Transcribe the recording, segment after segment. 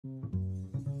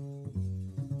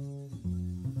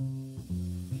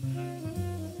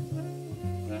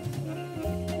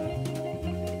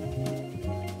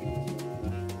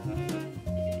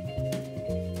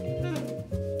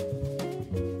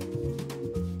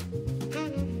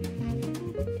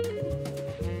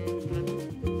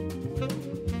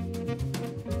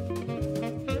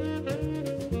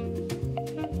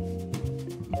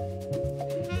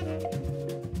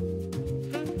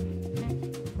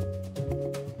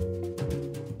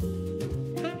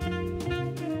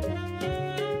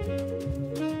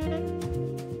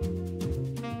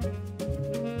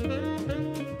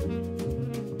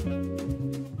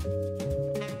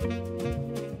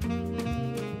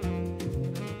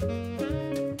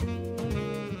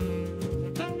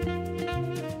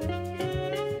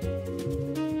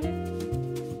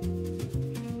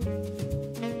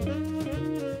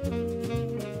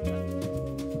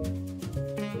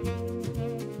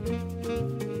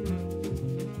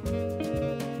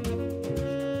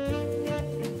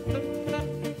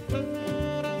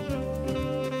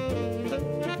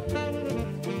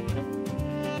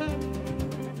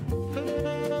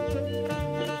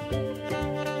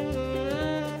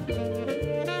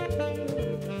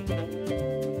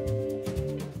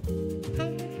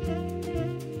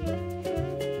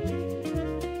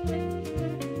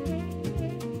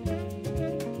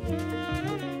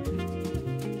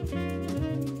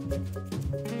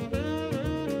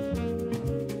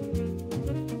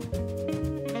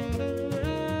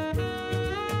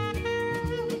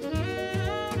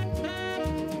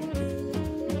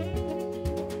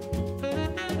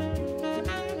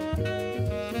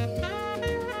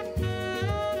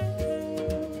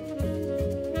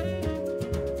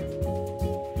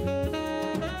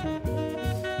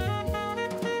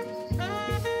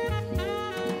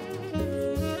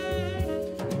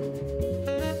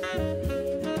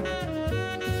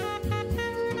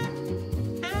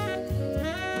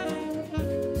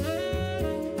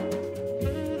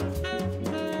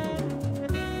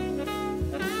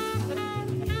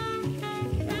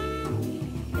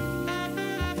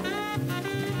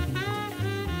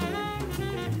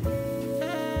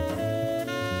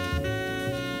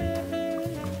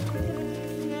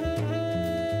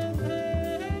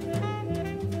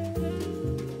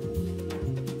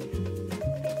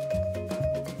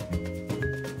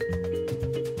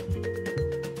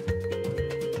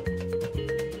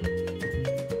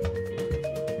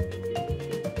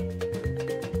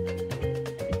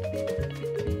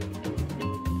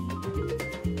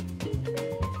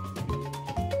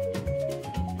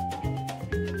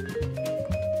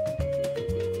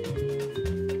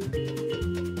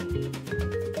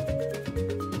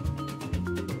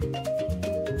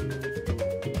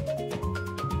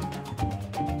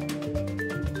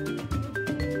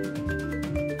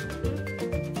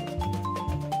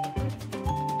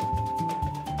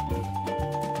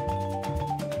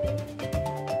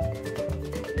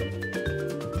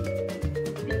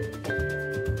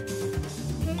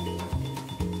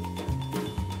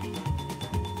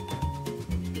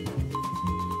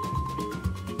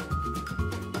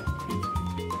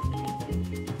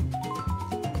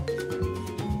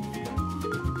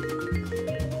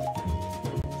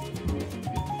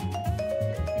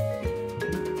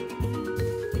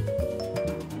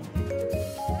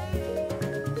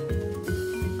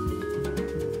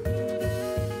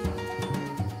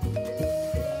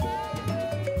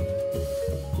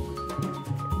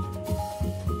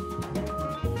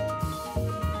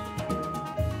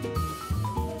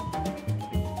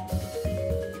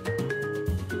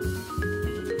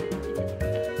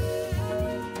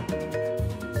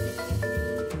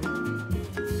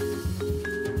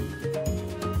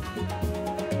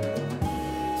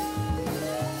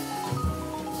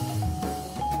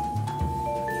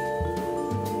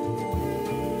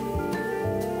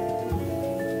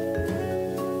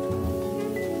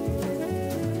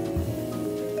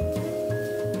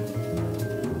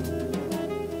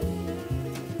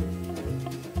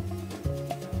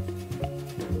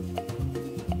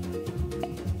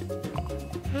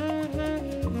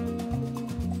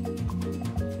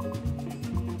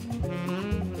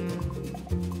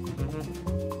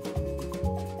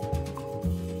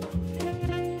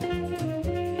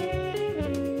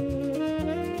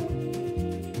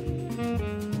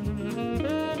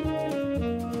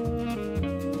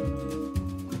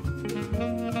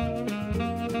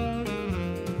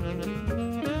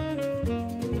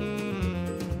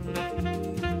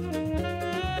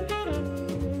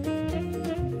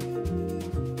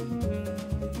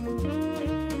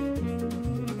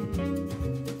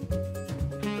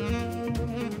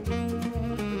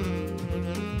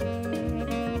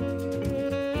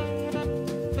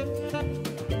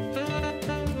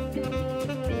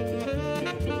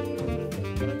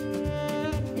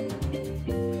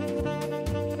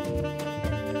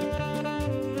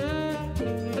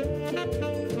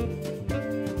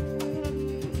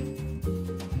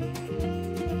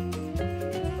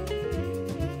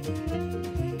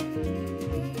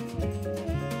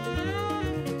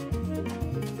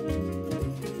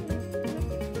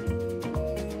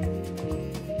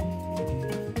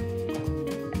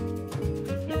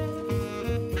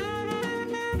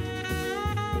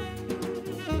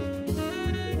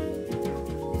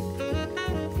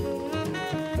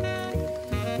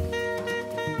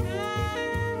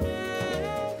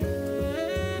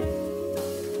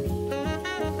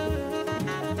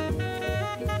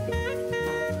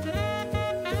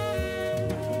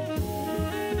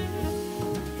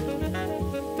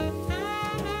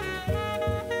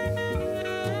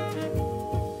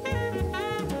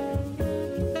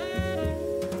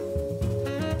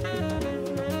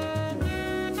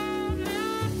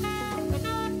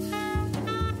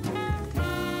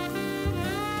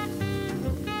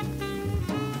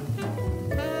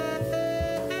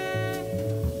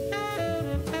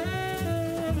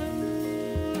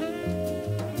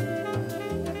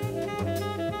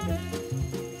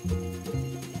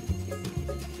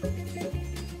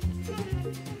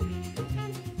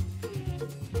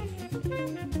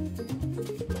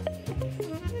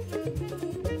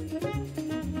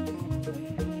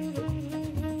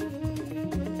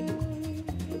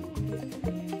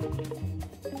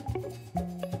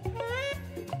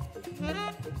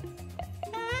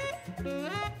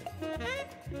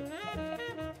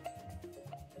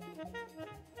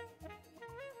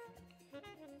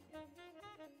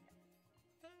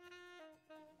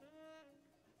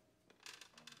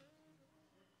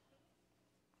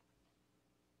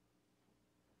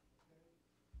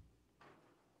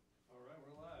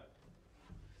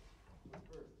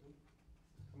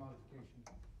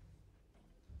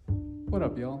What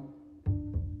up, y'all?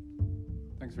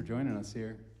 Thanks for joining us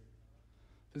here.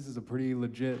 This is a pretty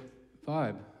legit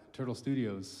vibe. Turtle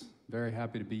Studios, very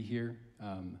happy to be here.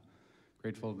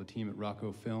 Grateful to the team at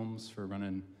Rocco Films for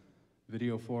running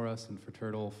video for us, and for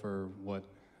Turtle for what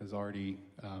has already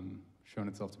shown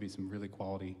itself to be some really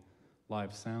quality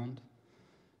live sound.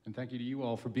 And thank you to you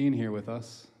all for being here with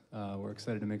us. We're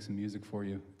excited to make some music for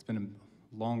you. It's been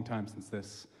a long time since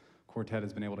this quartet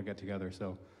has been able to get together,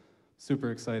 so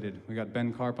super excited. We got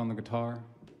Karp on the guitar.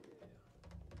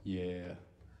 Yeah.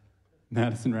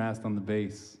 Madison Rast on the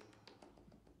bass.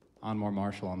 Anwar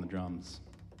Marshall on the drums.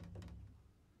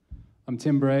 I'm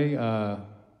Tim Brey. I'll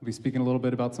be speaking a little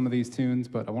bit about some of these tunes,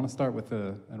 but I want to start with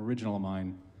an original of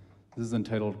mine. This is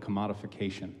entitled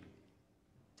Commodification.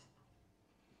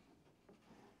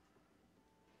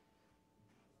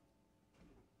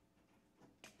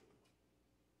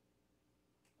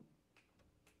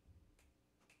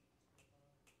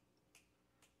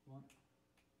 One,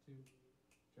 two,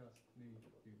 just me,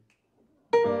 you.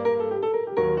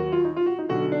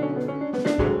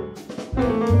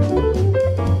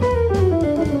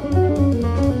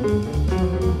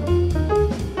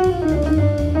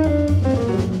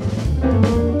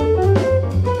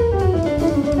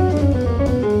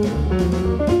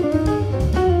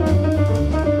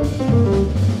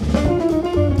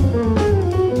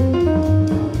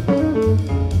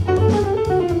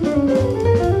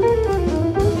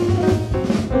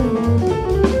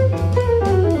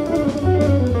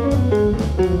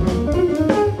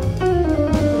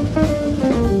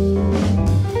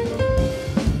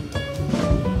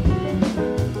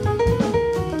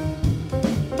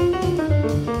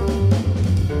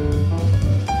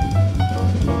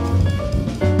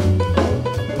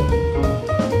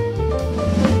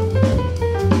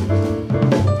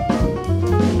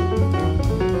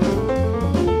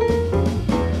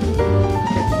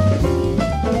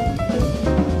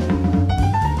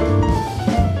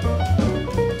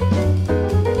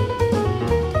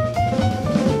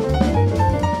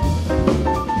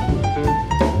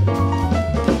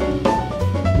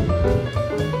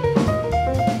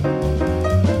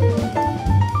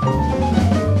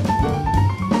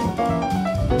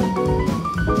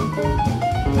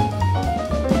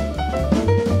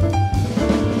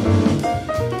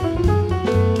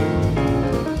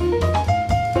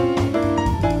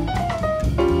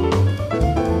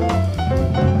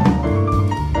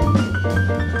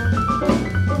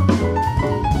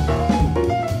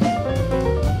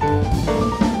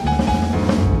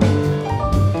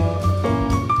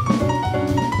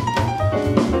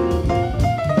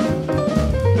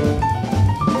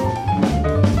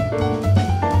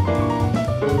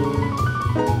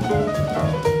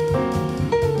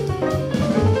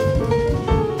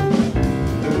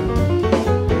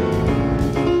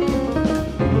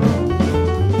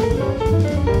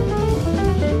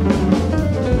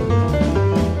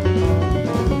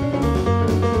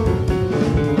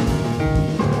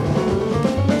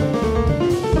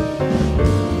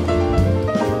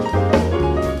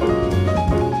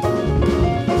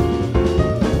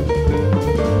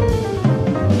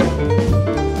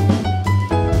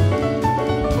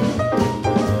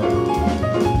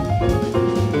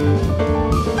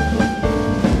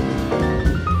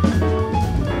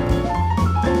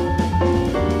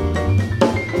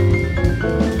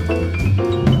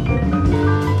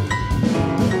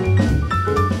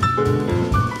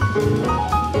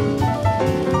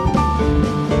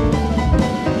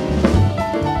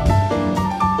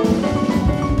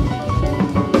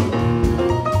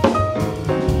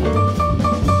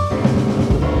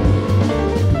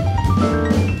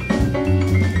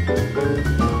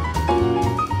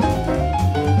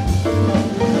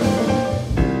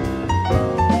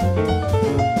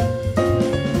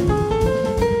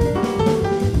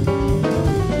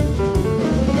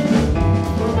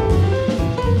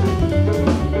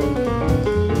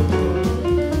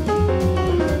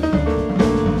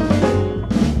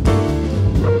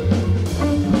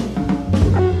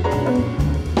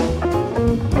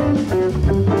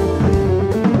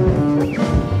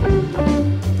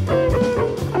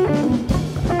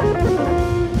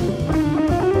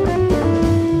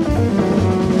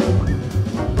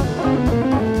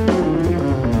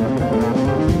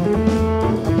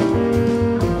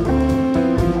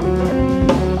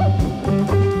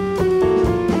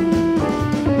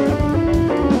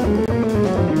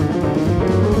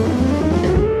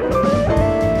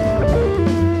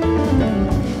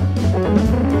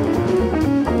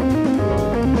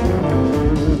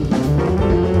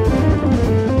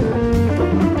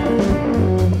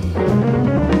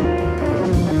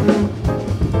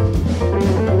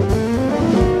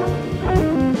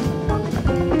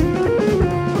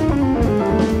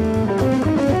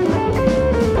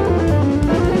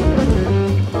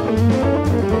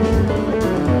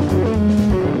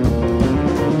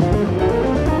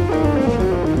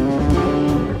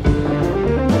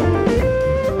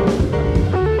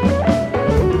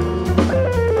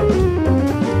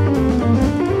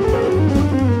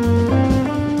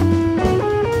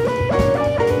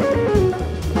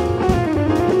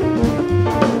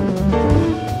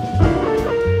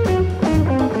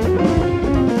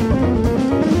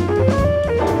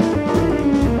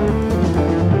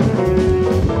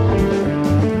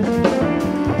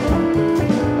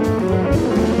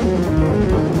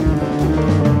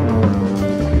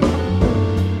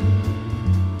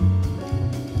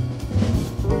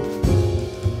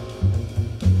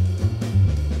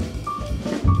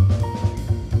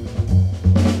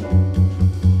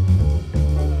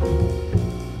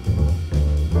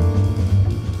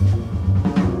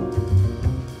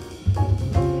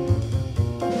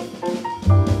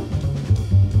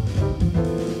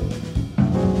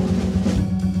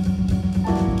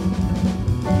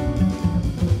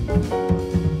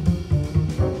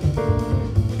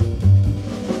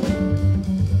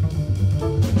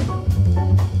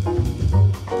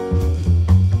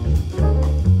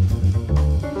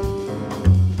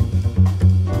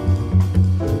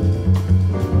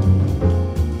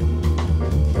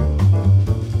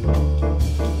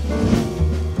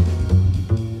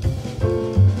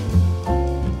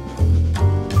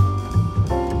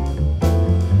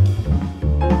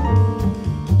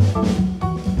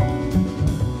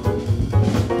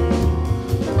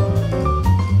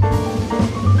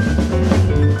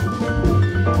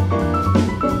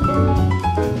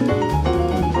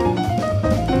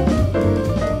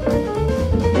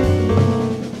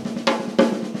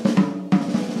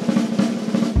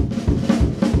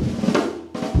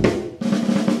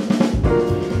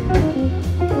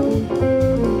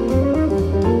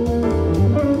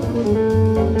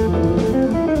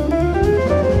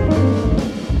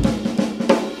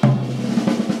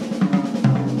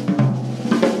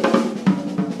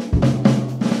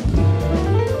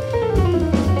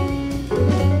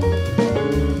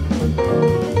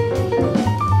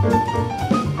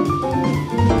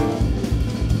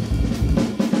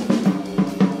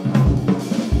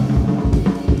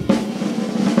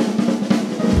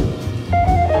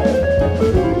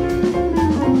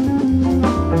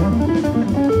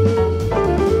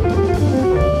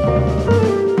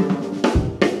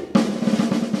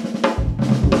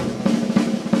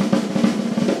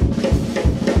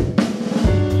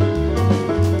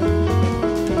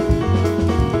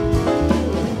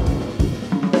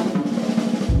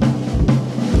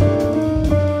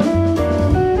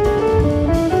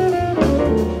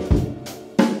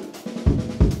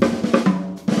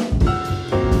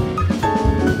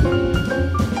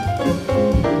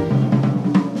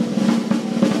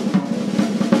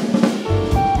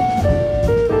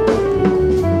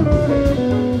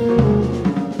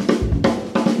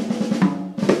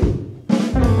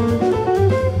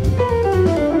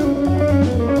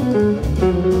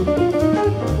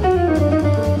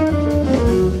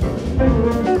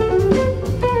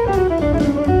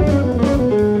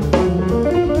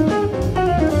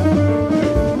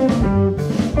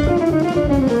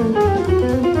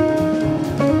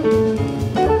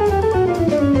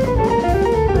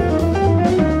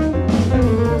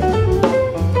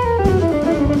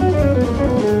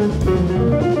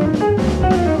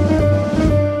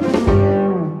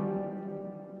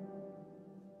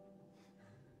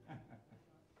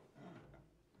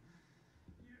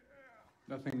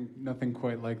 Nothing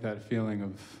quite like that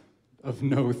feeling of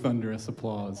no thunderous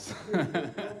applause.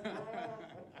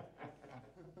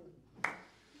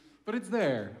 But it's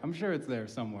there. I'm sure it's there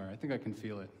somewhere. I think I can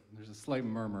feel it. There's a slight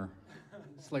murmur,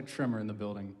 slight tremor in the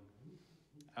building.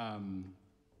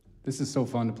 This is so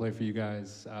fun to play for you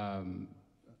guys.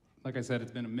 Like I said,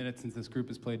 it's been a minute since this group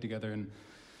has played together, and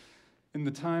in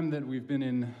the time that we've been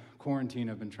in quarantine,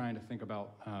 I've been trying to think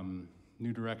about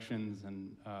new directions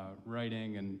and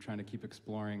writing and trying to keep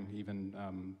exploring even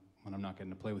when I'm not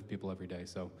getting to play with people every day.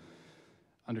 So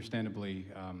understandably,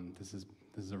 this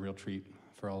is a real treat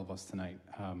for all of us tonight.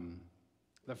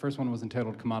 That first one was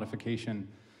entitled Commodification.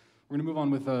 We're gonna move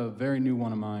on with a very new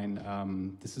one of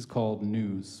mine. This is called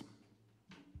News.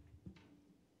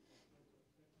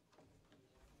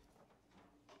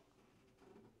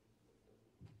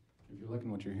 If you're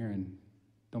liking what you're hearing,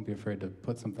 don't be afraid to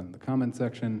put something in the comment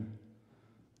section,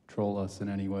 troll us in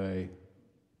any way,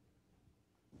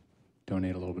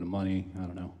 donate a little bit of money, I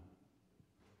don't know.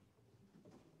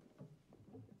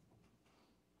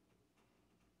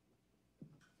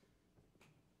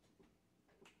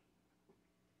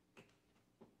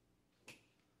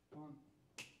 One,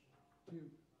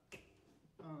 two,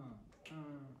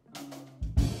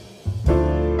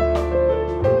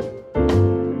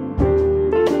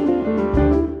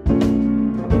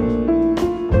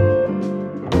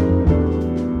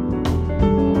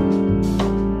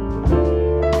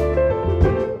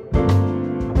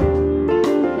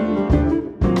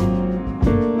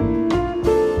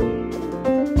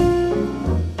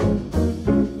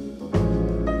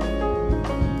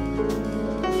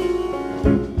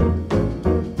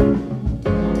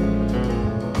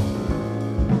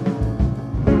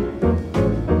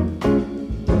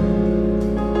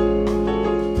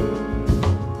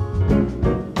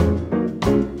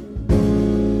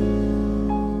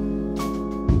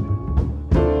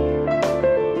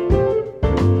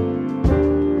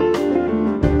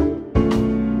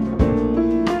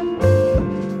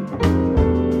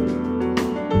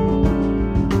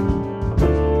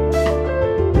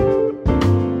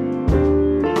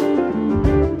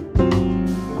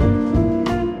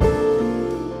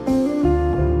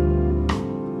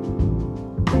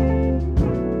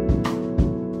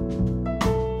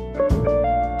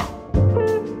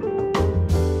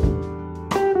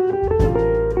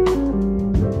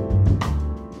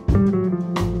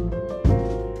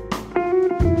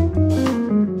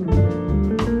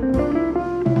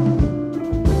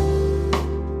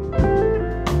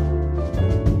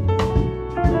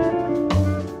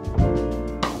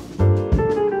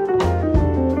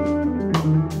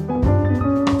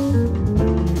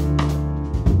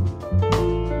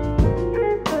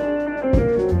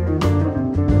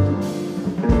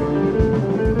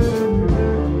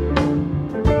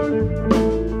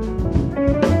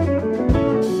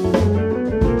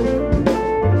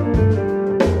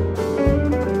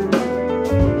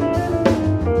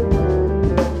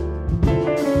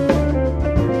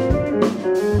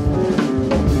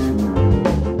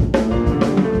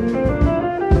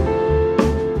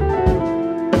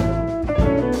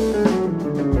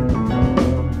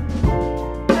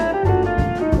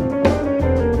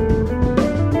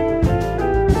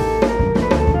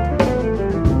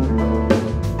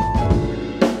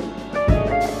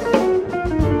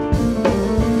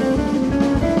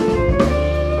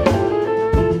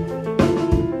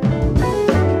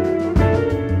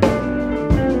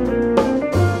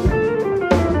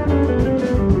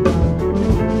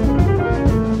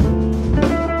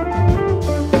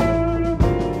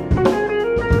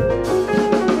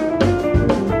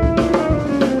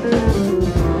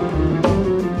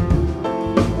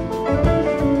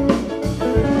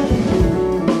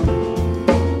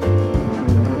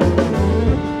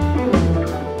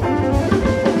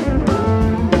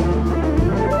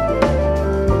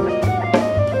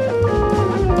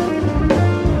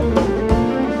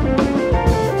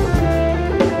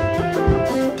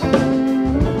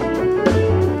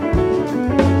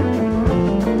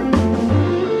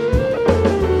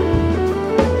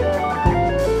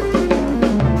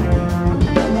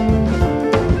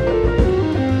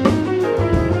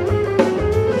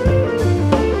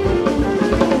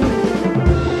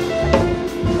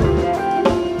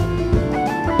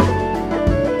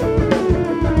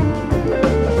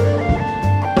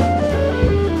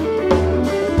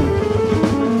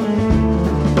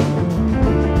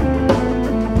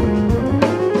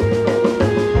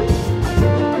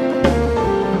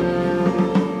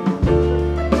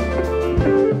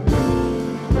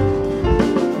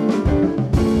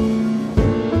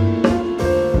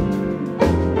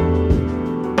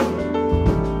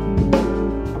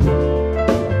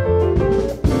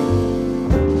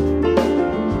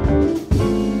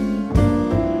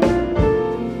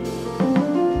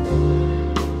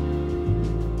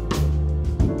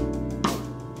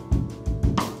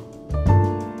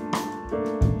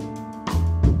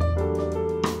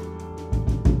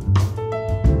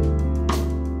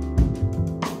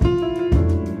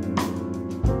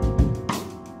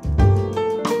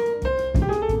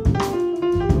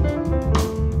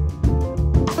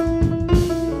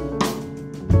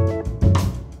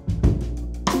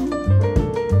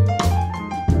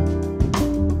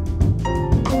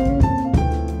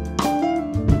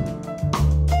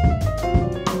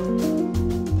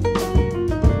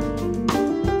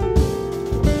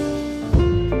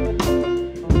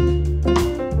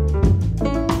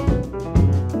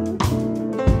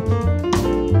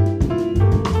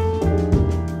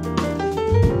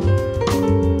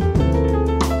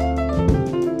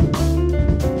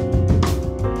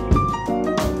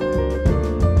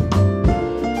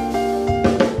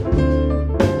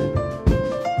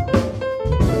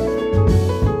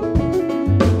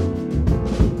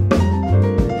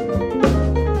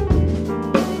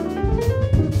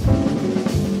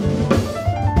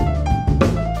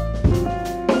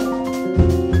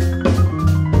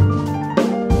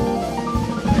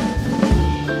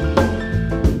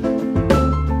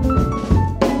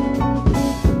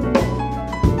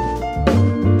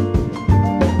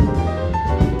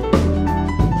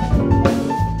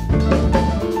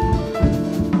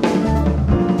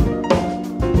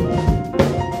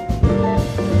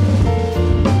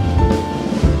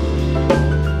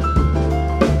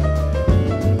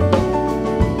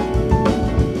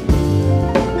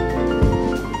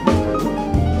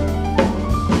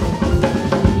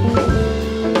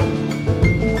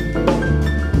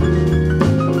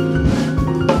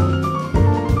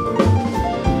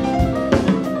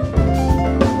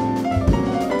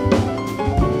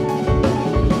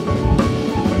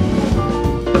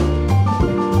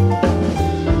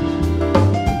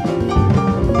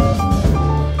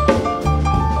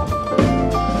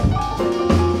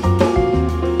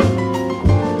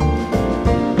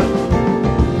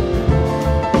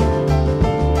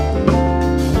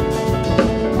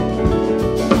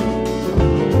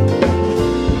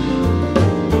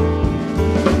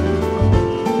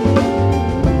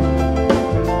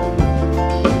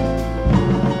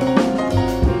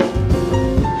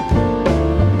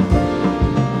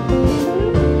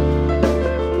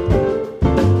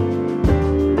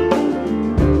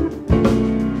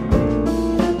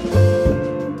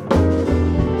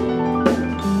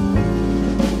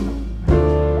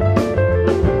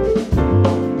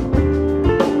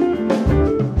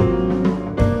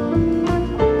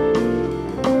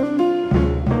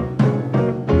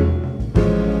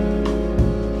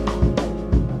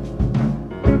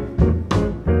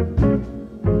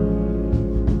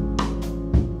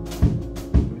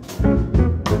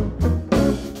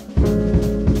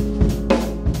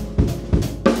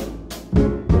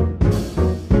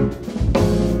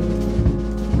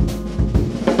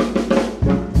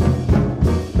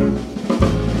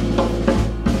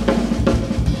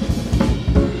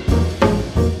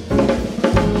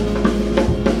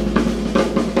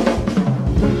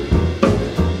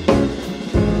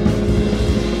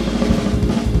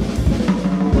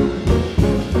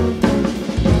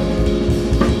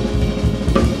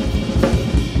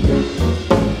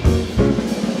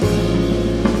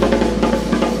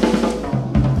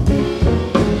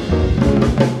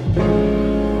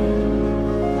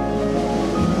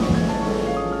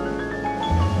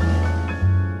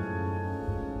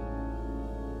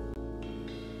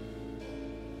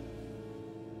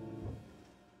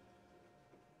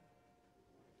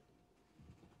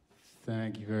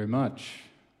 Thank you very much.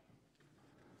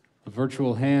 A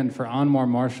virtual hand for Anwar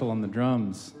Marshall on the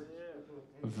drums.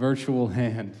 A virtual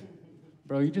hand.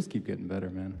 Bro, you just keep getting better,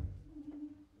 man.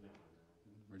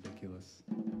 Ridiculous.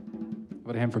 How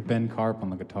about a hand for Ben Karp on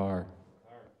the guitar?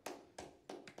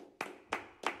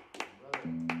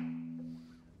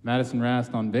 Madison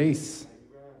Rast on bass.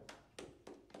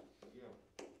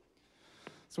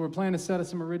 So we're playing a set of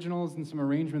some originals and some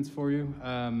arrangements for you.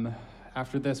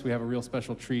 After this, we have a real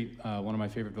special treat. One of my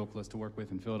favorite vocalists to work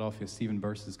with in Philadelphia, Stephan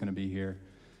Burse, is going to be here.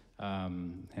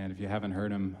 And if you haven't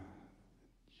heard him,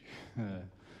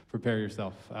 prepare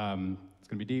yourself. It's going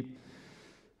to be deep.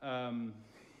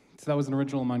 So that was an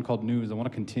original of mine called News. I want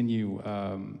to continue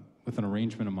with an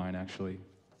arrangement of mine, actually.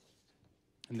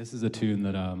 And this is a tune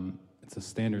that, it's a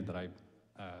standard that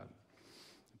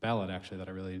ballad, actually, that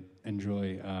I really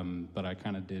enjoy, but I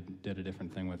kind of did a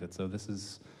different thing with it. So this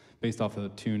is based off of the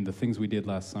tune, The Things We Did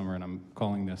Last Summer, and I'm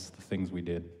calling this The Things We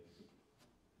Did.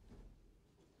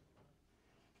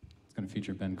 It's going to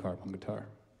feature Ben Karp on guitar.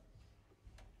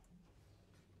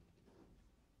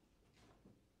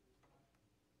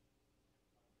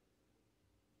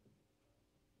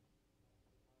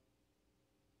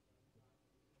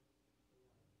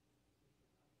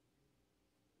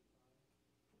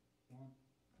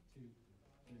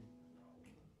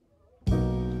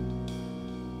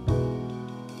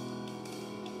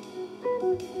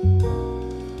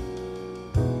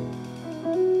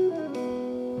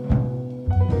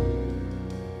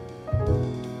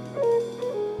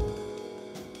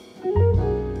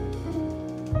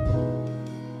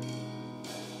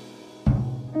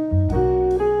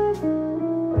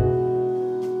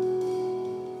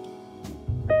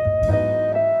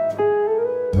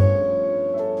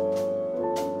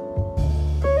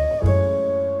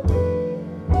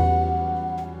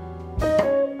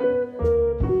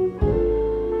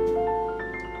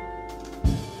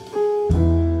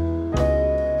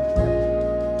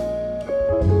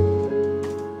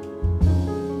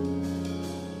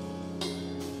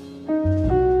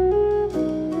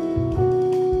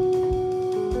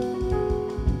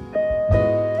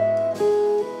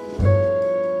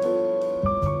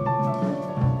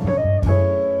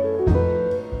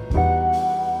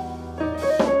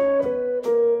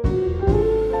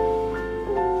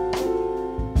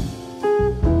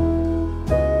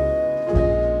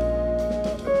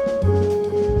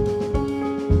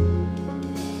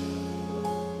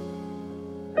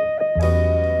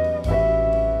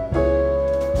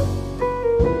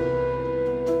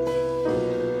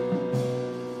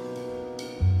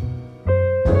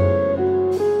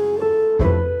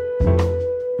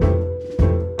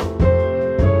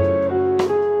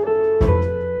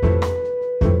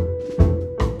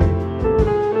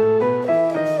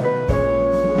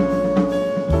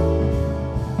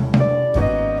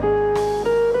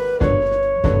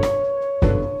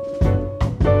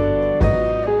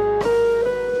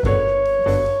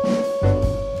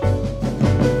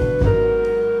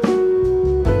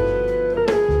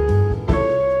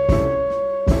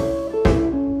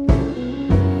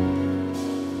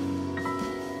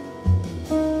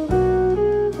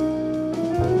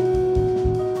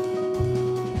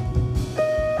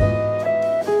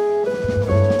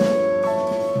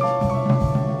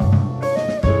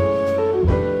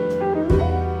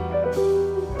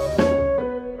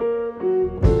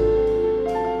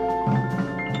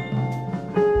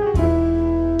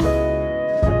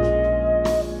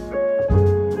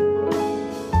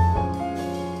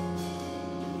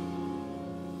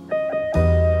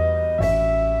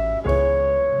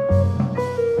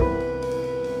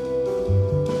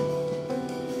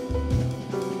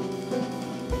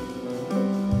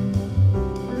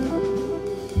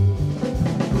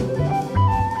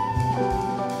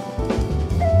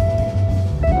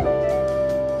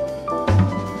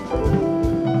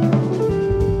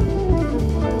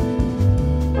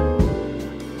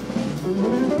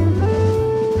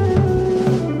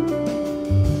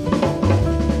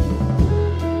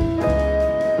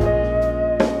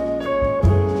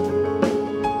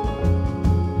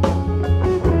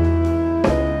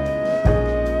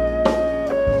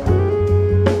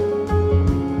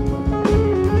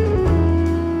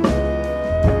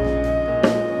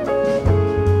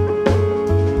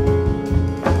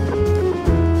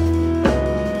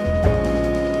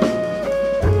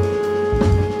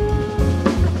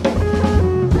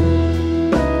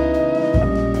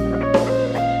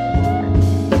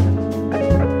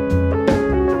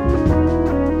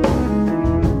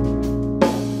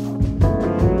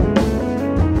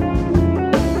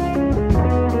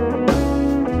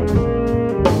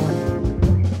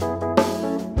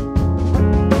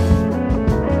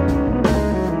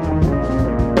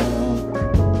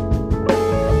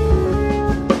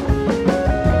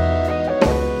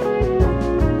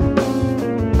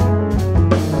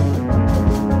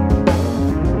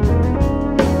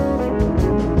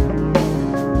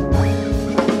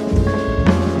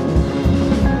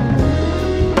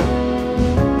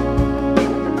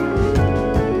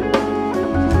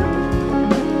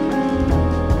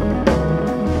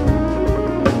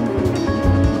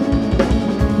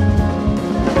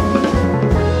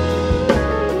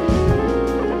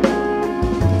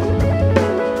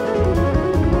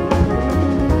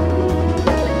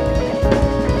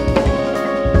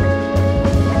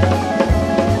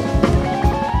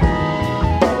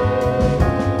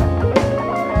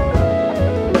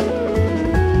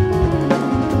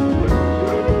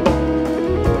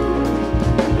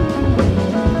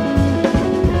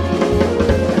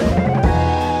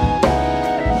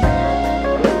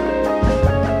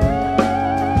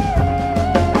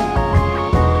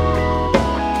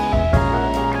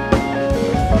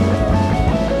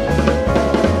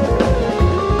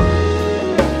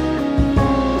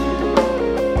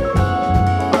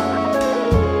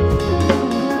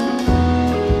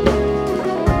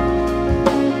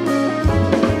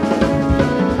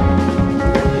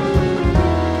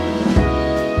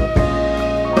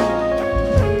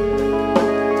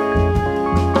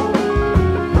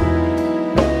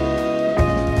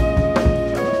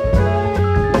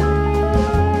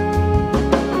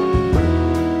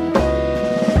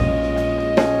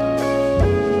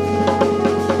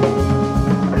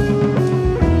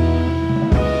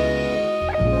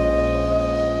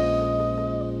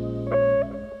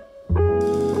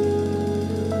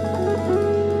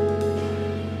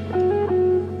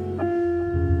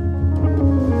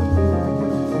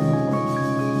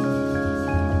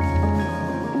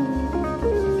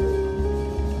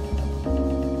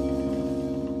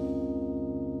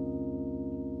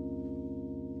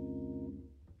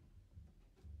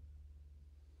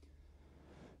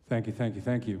 Thank you, thank you,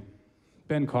 thank you.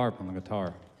 Ben Karp on the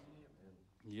guitar.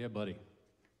 Yeah, buddy.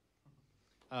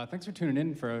 Thanks for tuning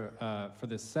in for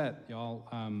this set, y'all.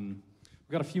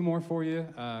 We've got a few more for you.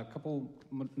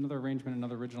 Another arrangement,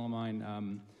 another original of mine,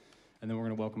 and then we're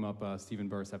going to welcome up Stephan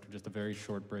Burse after just a very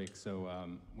short break. So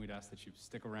we'd ask that you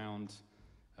stick around.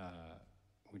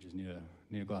 We just need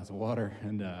a glass of water,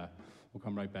 and we'll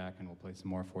come right back and we'll play some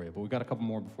more for you. But we've got a couple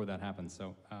more before that happens.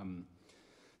 So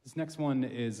this next one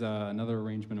is another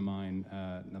arrangement of mine,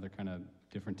 another kind of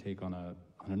different take on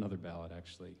another ballad,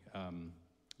 actually. And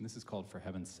this is called For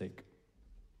Heaven's Sake.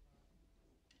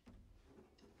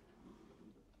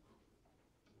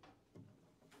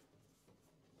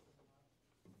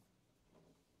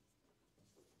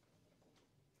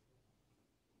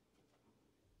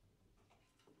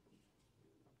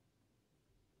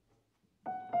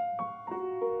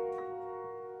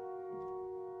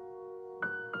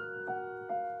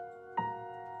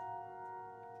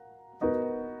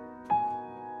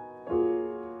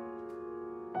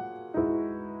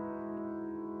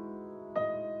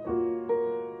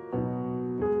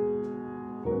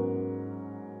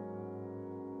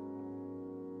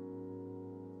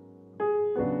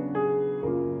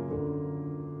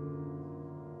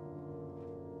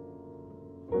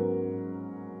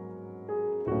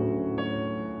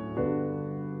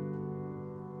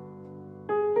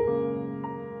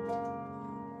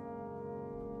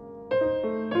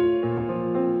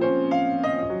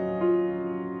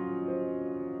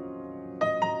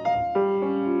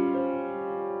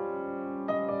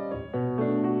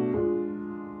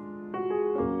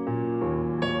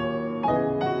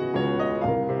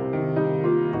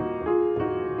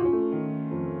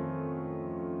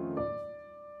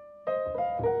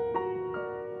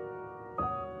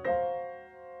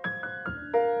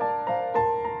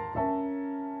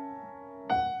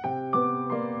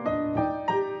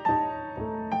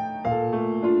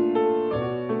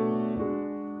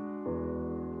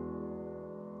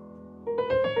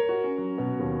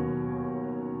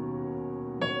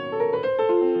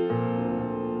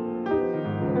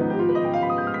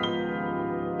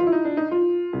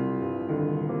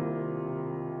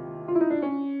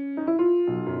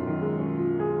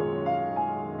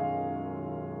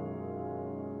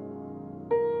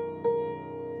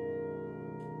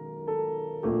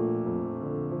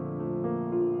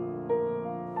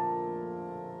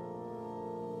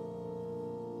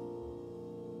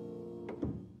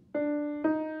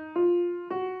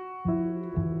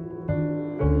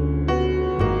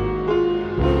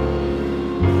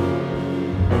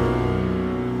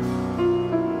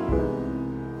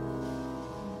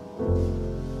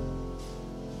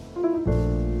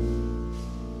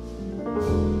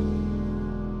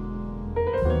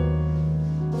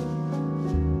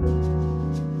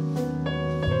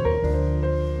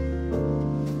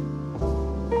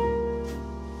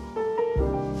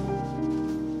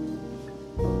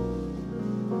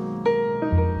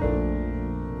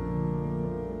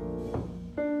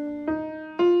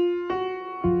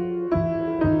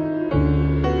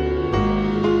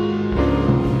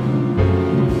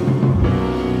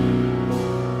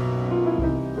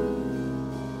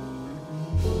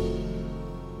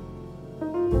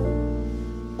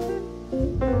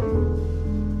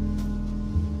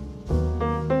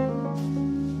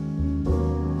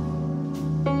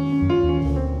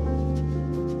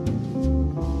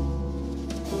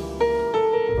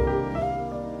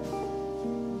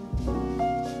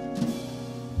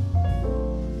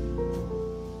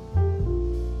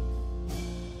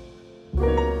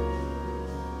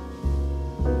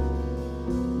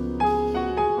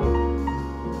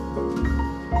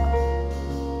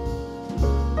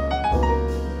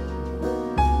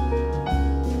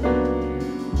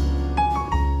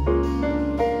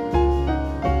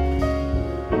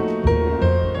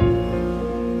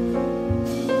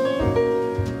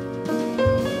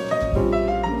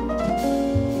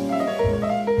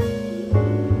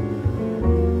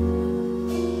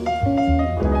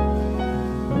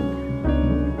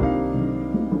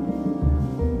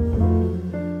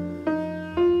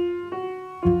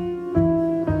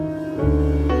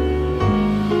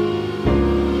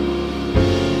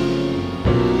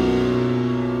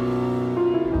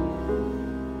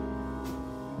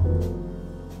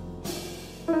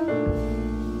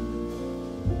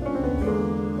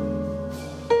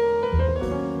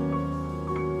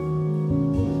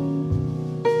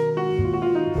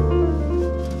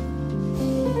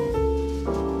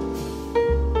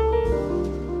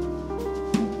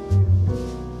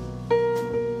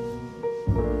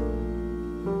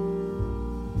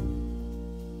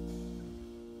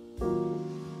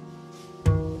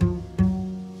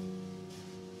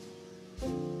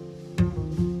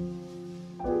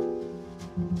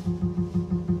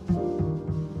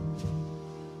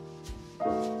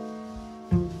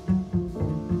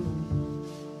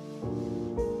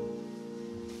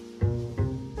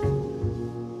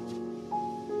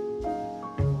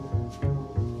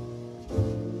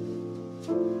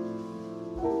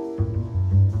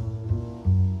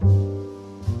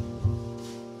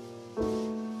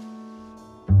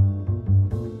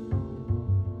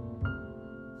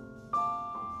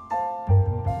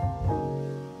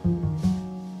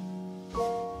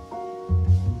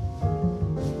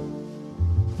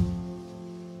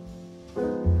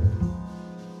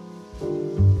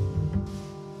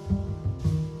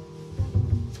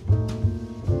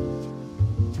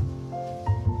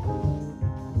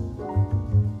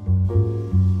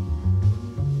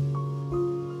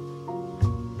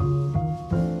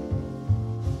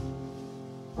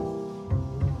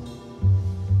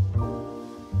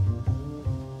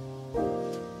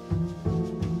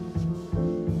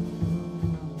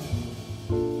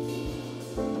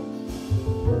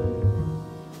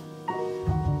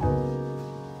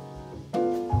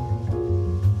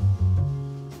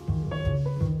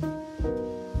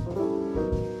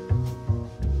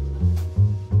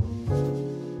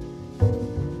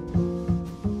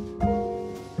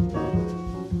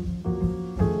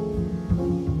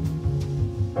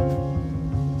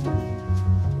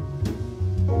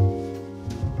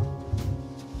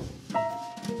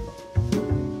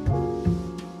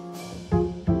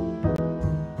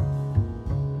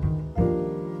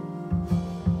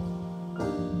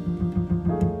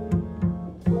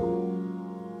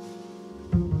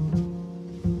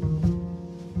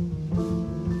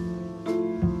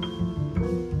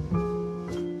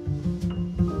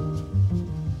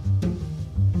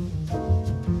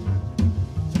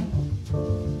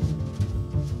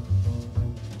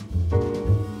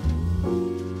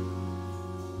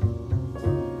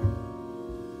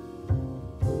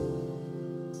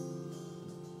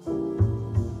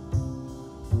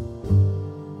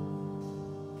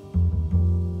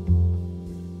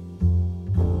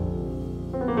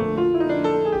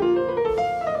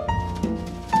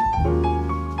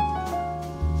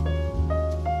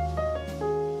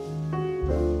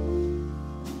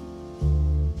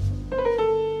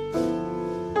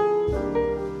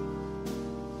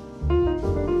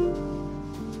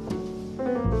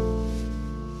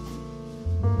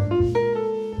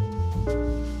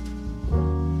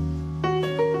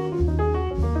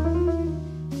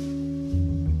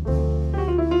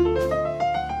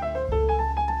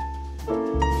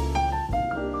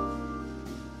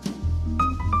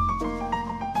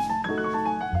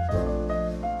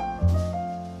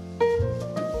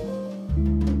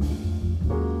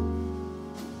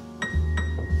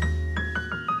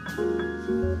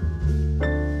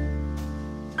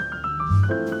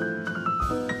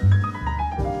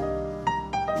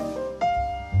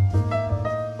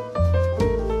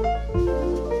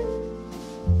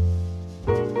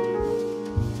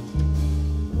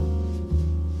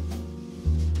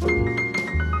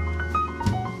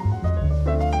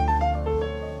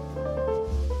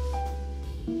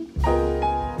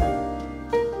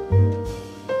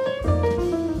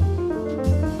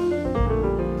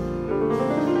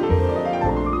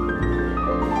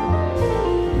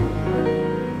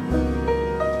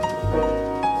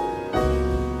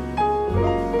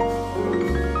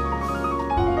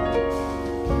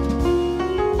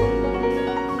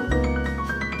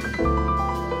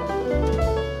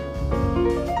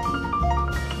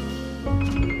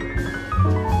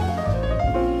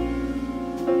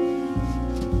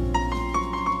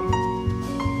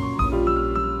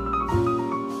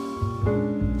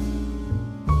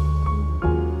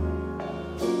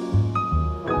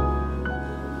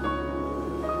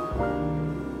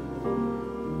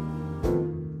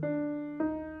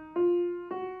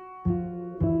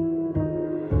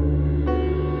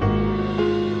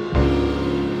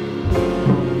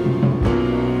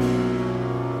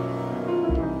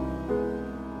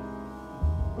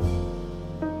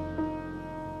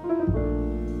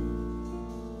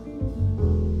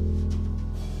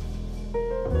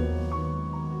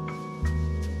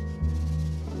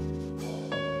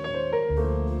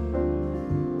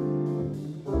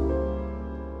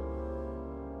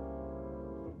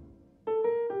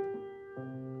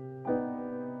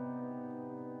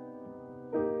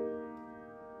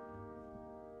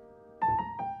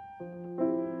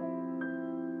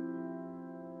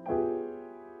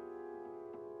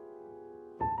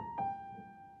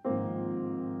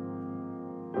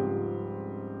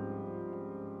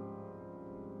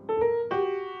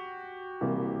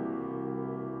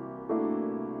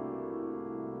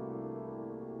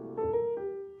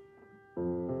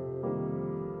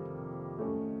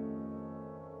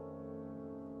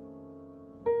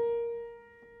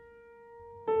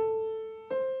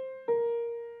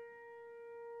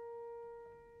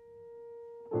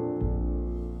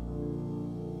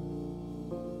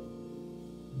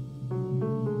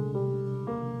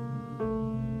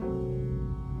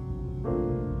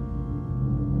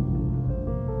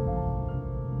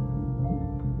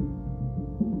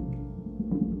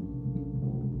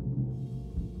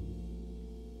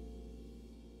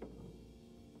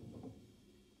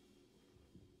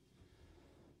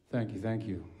 Thank you, thank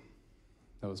you.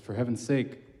 That was For Heaven's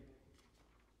Sake.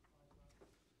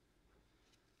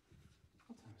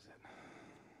 What time is it?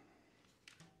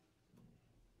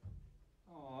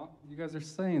 Aw, you guys are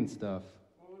saying stuff.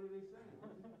 What are they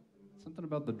saying? Something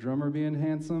about the drummer being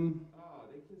handsome. Oh,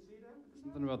 they can see that?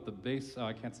 Something about the bass. Oh,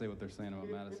 I can't say what they're saying about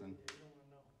Madison.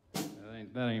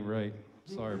 That ain't right.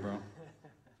 Sorry, bro.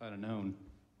 If I'd have known.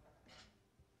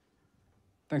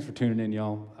 Thanks for tuning in,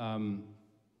 y'all.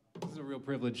 This is a real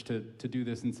privilege to do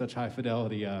this in such high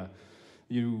fidelity.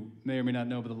 You may or may not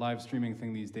know, but the live streaming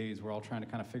thing these days, we're all trying to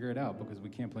kind of figure it out because we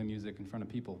can't play music in front of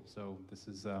people. So this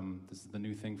is the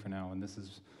new thing for now, and this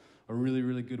is a really,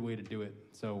 really good way to do it.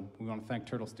 So we want to thank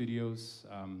Turtle Studios.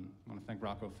 I want to thank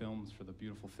Rocco Films for the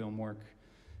beautiful film work.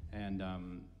 And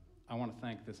I want to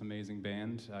thank this amazing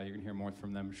band. You're going to hear more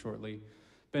from them shortly.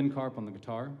 Ben Karp on the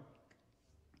guitar,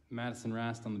 Madison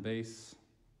Rast on the bass,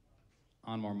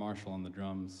 Anwar Marshall on the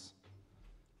drums.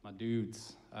 My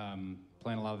dudes,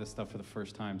 playing a lot of this stuff for the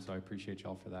first time, so I appreciate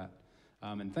y'all for that.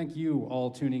 And thank you all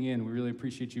tuning in. We really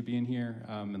appreciate you being here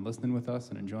and listening with us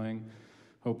and enjoying.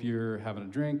 Hope you're having a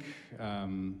drink,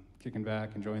 kicking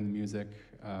back, enjoying the music.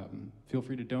 Feel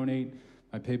free to donate.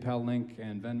 My PayPal link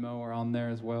and Venmo are on there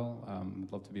as well.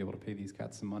 I'd love to be able to pay these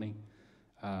cats some money.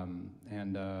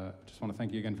 Just want to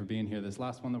thank you again for being here. This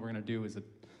last one that we're going to do is a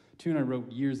tune I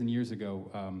wrote years and years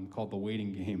ago called The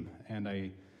Waiting Game. And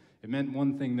it meant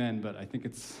one thing then, but I think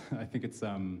it's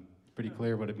pretty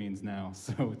clear what it means now.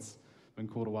 So it's been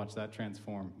cool to watch that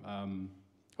transform.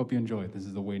 Hope you enjoy it. This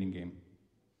is The Waiting Game.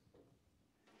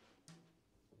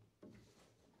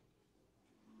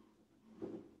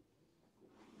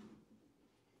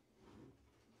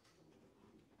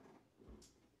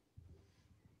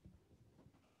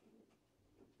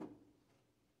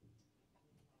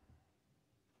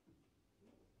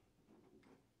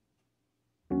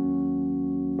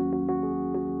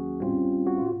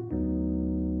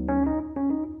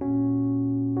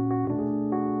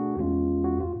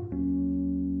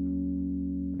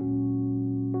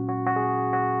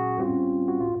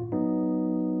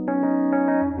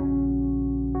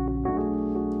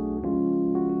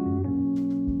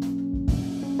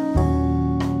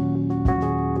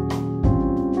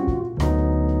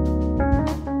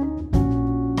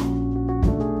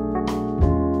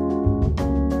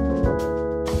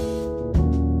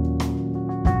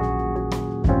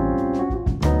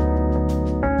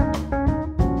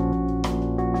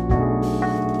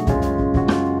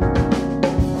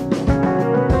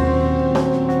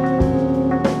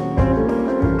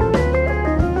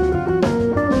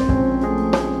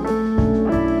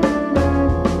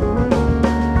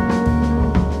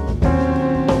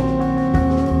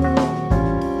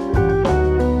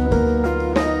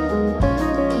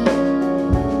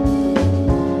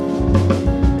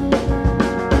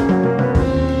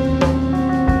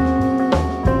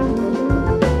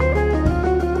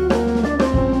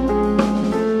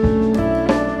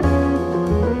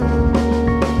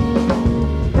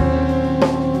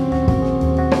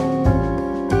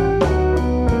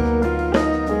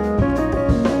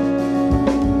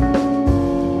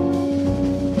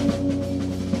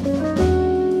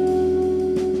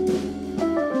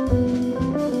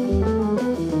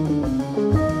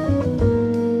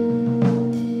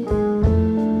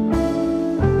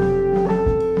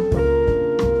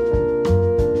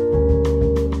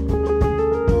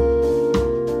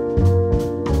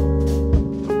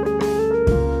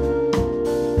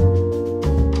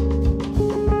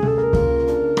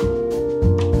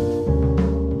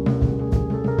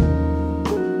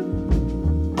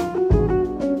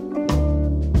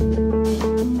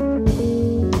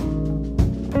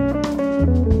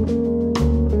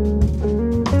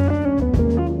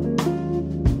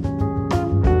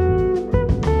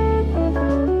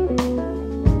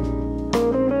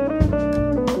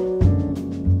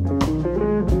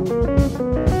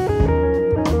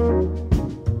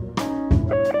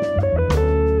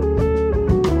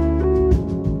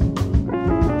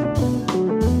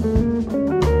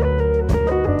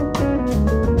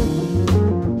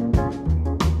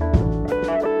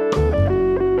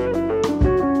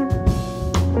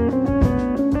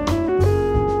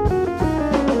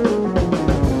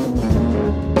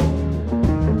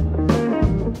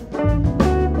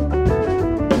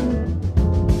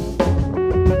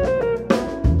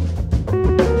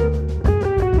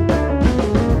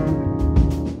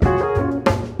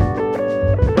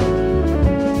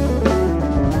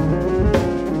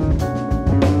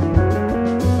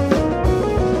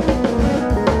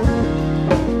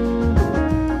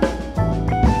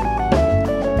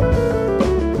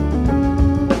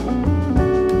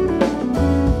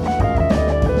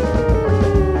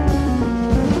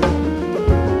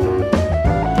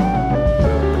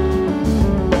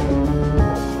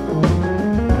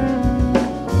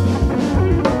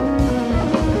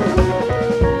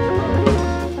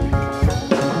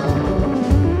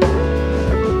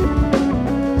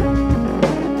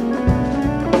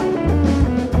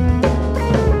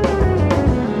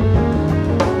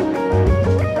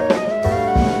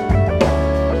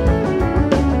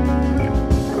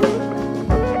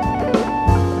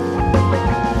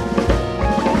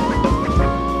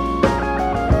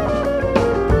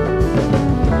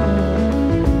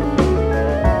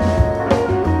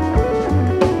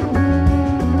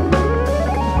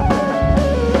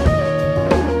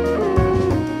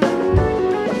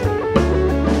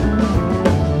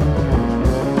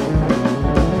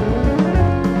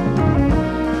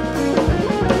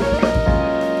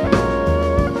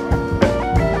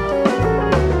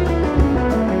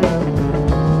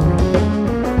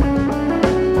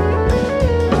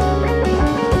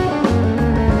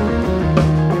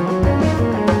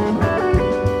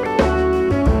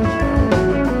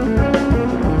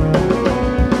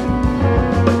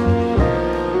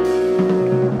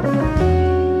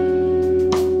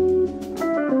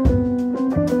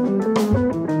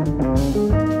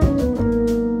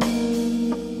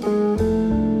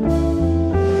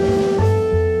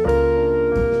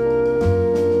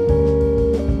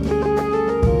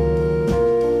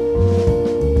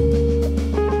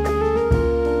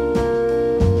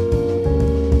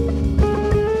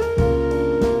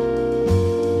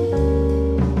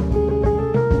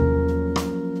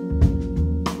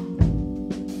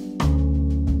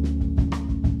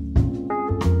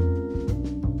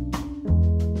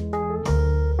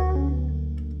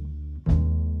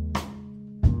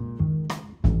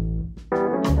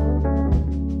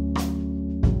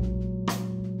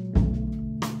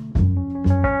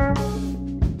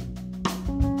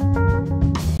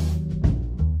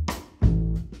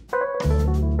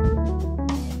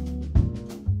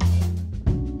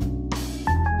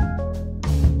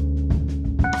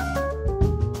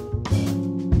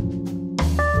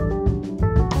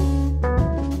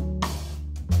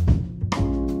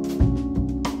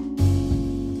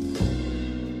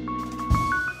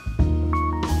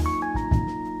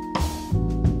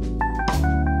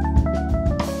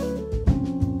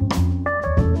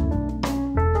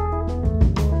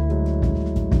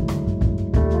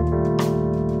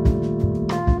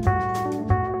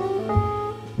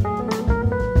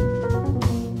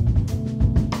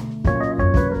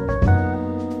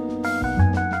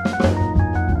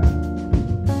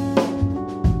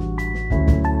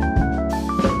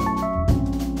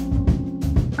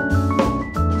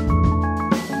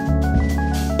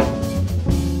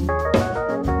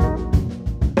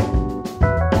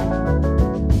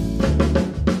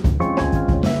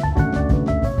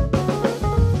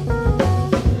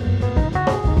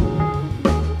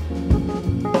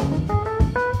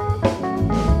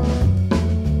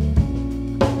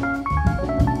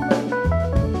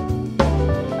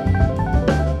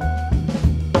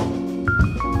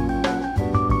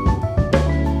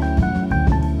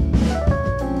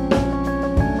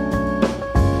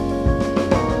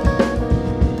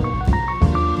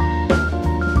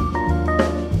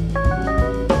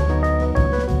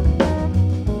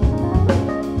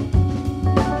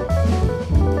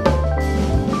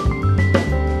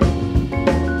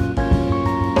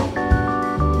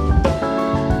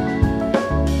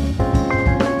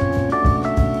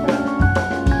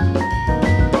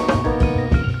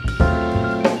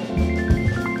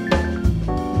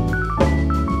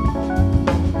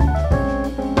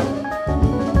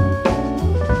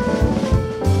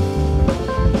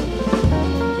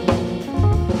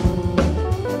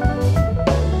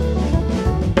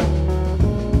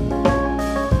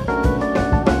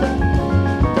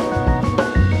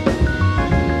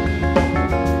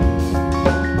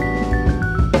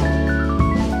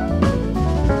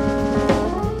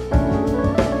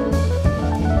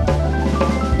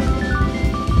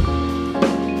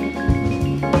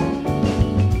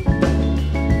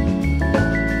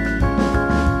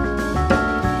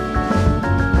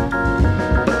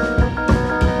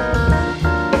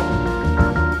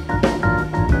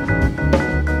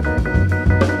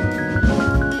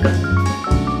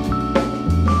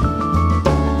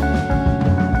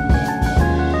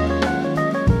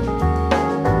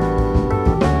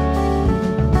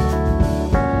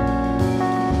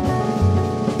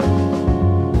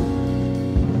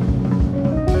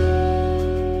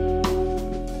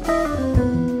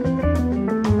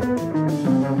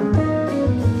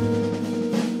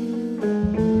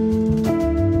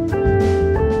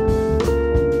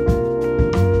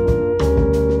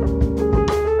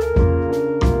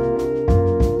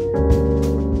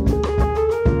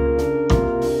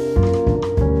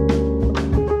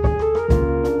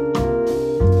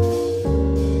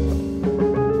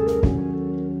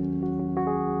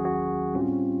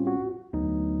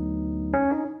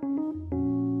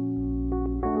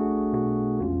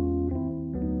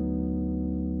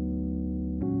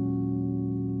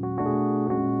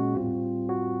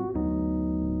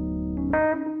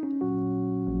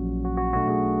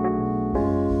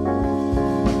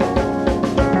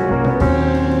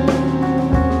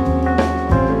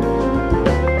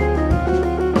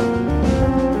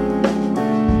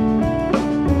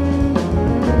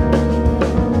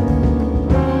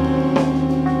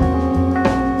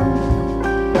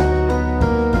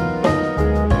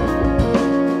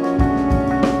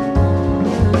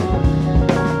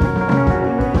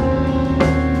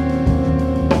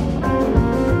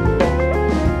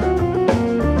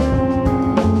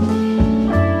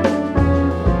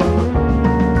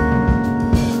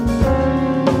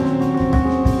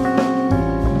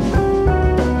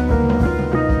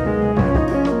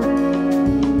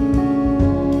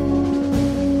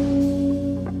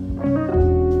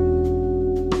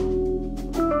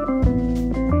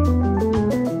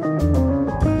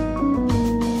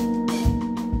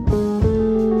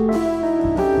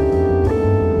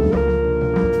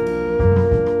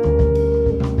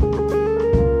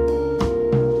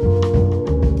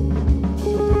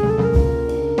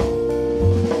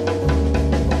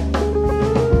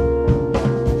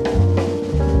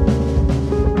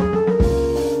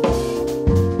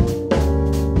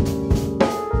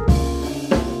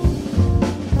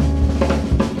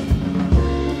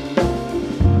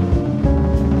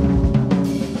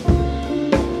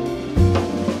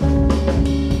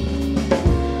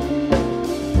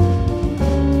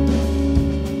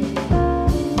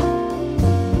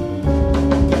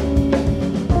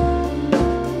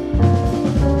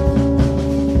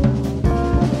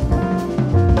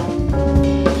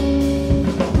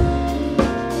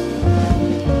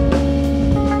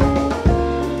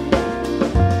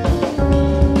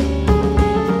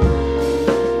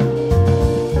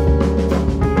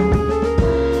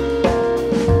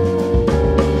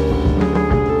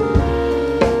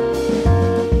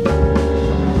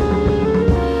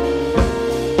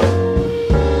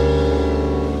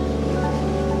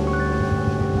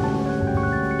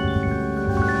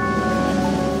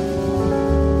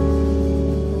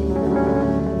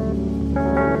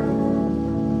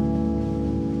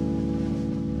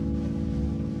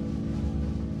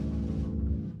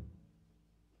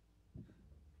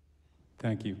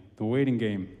 Thank you. The Waiting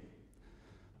Game.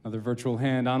 Another virtual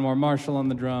hand. Anwar Marshall on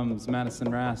the drums,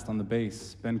 Madison Rast on the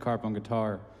bass, Ben Karp on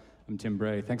guitar. I'm Tim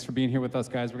Brey. Thanks for being here with us,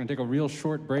 guys. We're going to take a real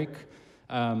short break.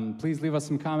 Please leave us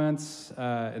some comments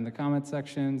in the comment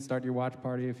section. Start your watch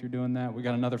party if you're doing that. We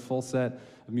got another full set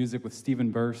of music with Stephan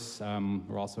Burse.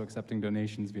 We're also accepting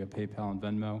donations via PayPal and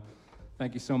Venmo.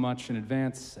 Thank you so much in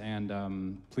advance,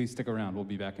 and please stick around. We'll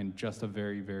be back in just a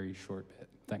very, very short bit.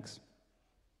 Thanks.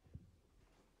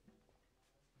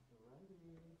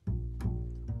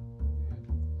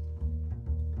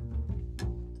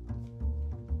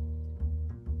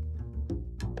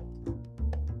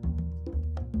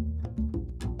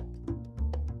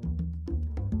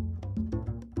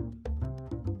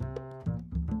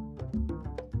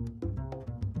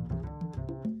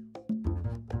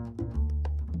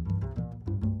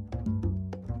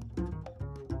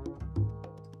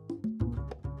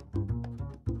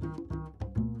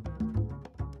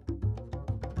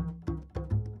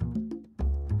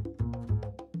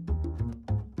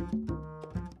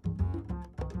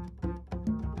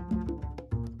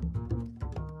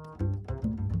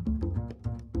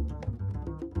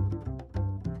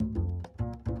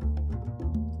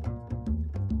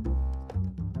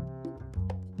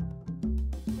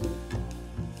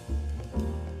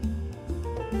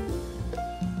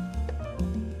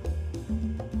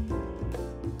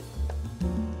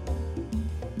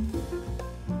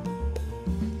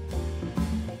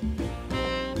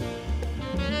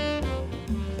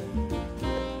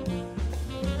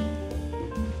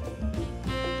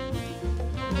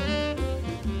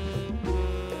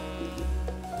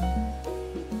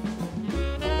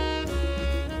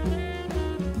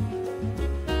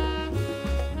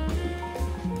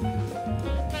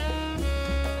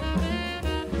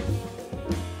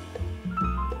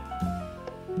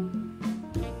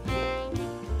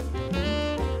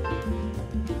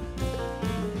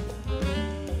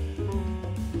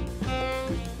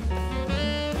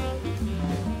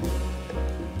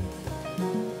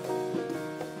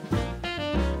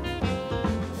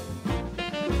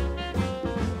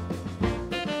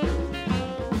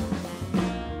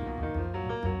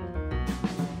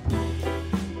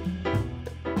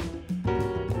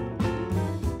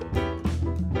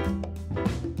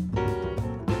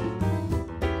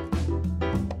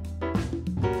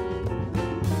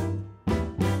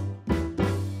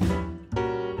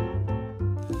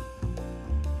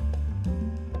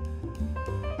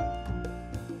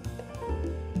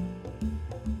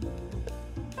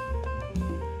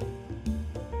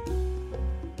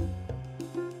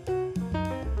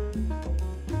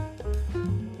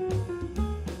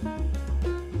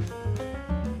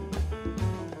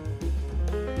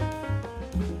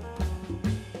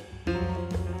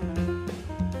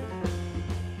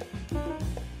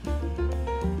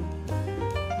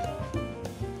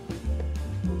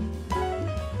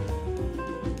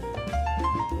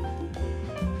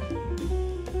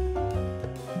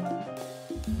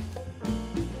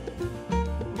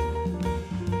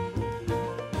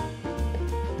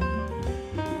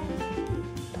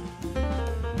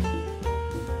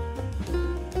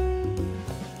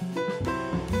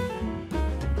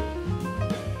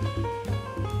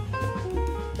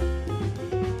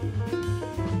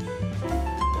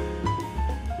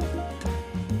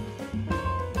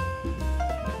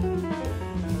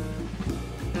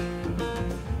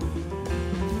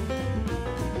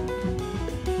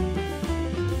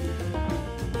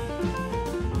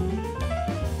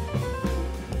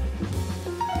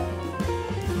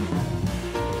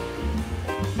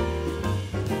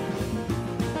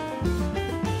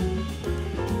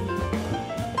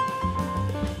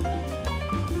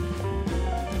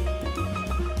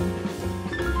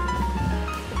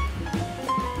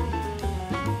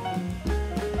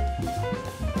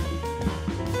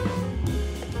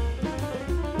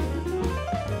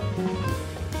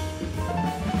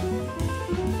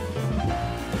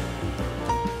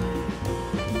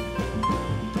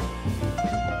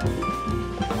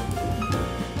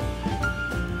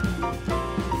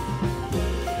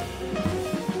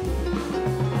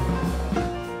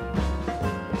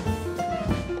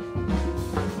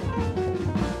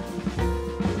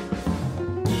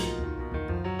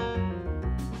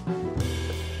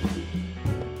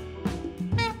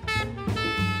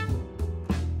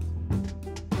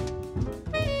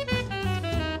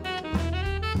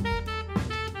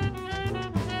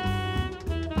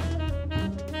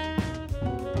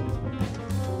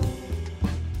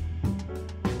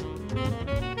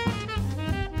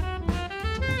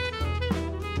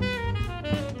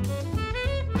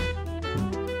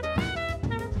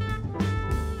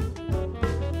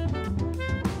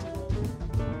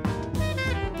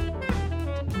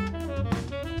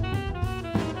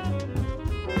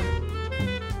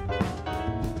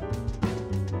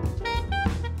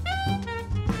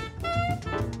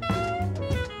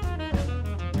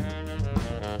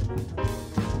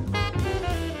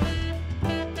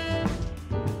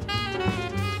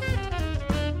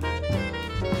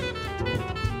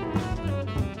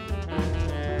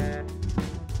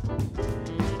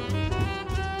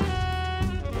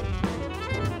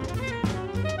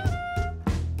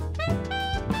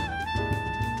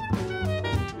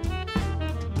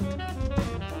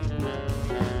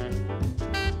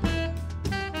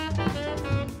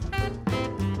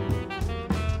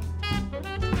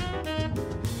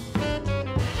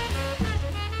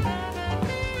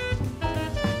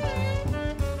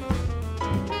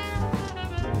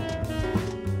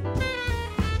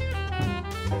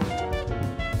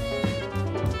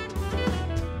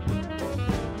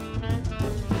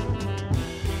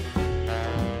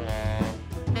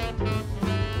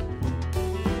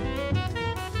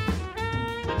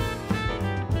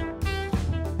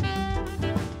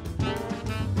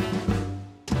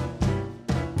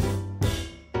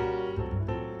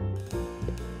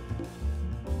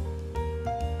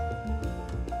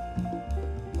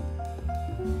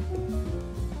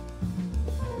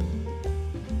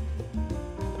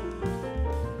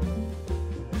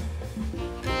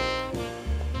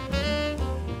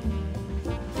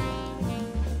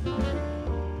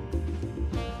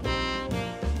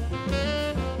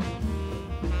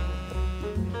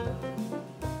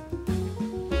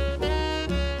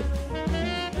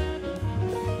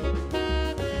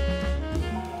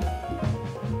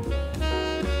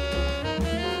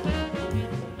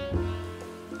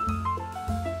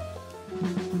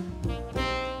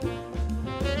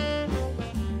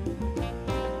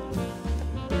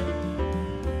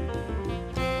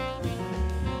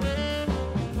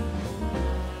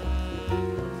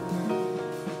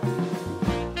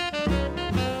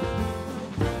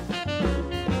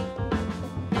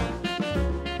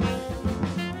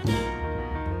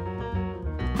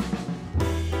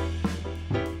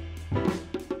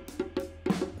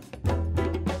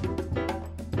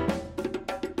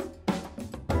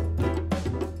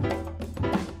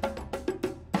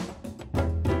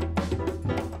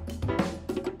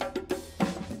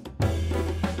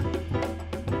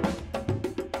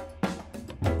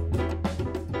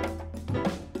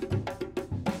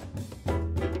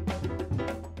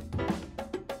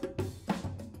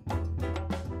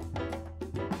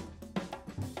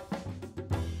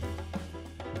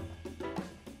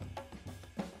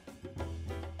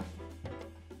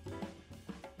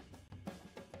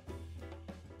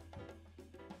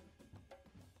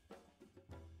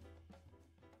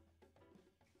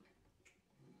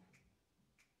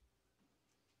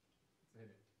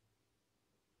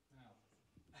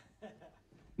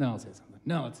 Now I'll say something.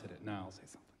 No, let's hit it. Now I'll say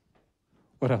something.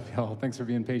 What up, y'all? Thanks for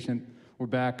being patient. We're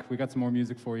back. We got some more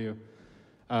music for you.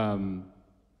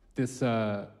 This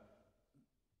man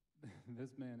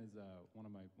is one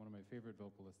of my favorite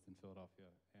vocalists in Philadelphia,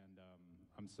 and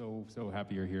I'm so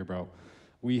happy you're here, bro.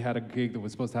 We had a gig that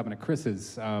was supposed to happen at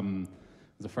Chris's. It was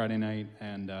a Friday night,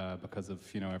 and because of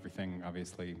everything,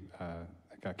 obviously,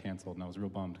 it got canceled, and I was real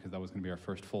bummed because that was going to be our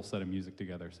first full set of music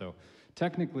together. So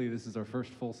technically, this is our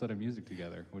first full set of music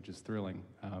together, which is thrilling.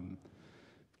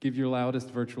 Give your loudest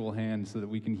virtual hand so that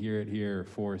we can hear it here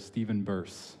for Stephan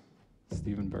Burse.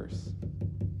 Stephan Burse.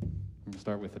 I'm going to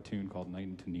start with a tune called Night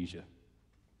in Tunisia.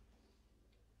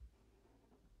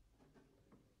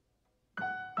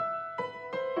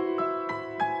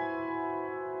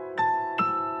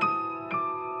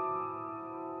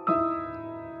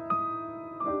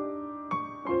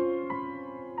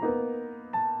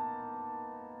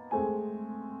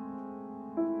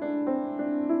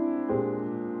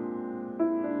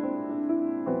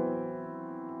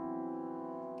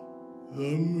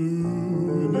 The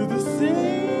moon is the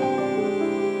same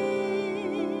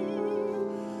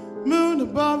moon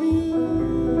above you,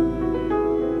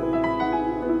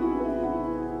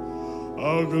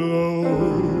 aglow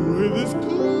with this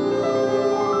cool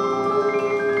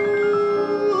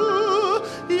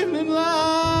evening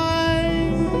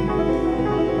light,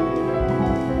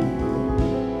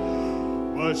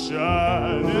 but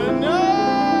shining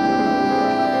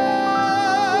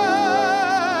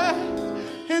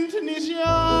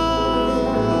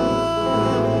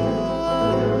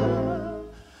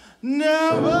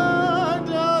never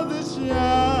does it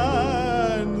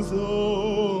shine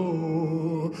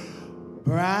so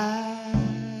bright.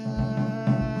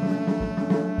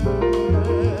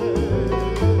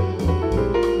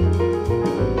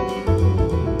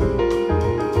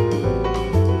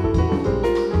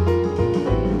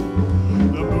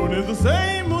 The moon is the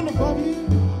same moon above you,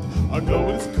 aglow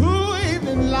with its cool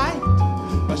evening light,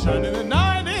 but shining at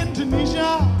night in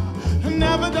Tunisia.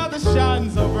 Never does it shine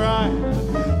so bright.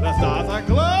 The stars are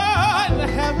glowing in the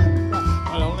heaven,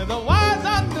 but only the wise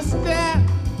understand.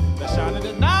 They're shining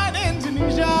at night in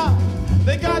Tunisia.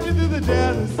 They guide you through the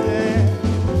desert sand.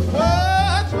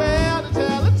 Words well to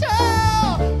tell a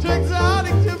tale, too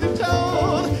exotic to be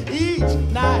told. Each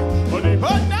night, a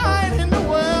deeper night in the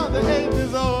world that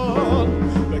ages old.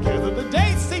 Because of the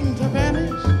days seem to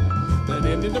vanish, that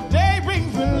ending of day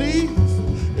brings release.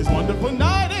 It's wonderful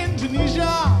night in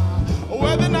Tunisia,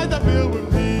 where the nights are filled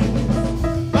with peace.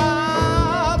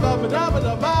 Ba ba ba da ba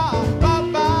da ba ba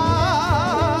ba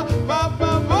ba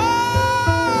ba ba.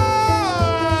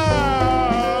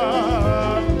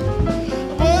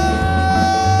 Ba ba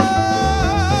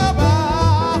ba ba.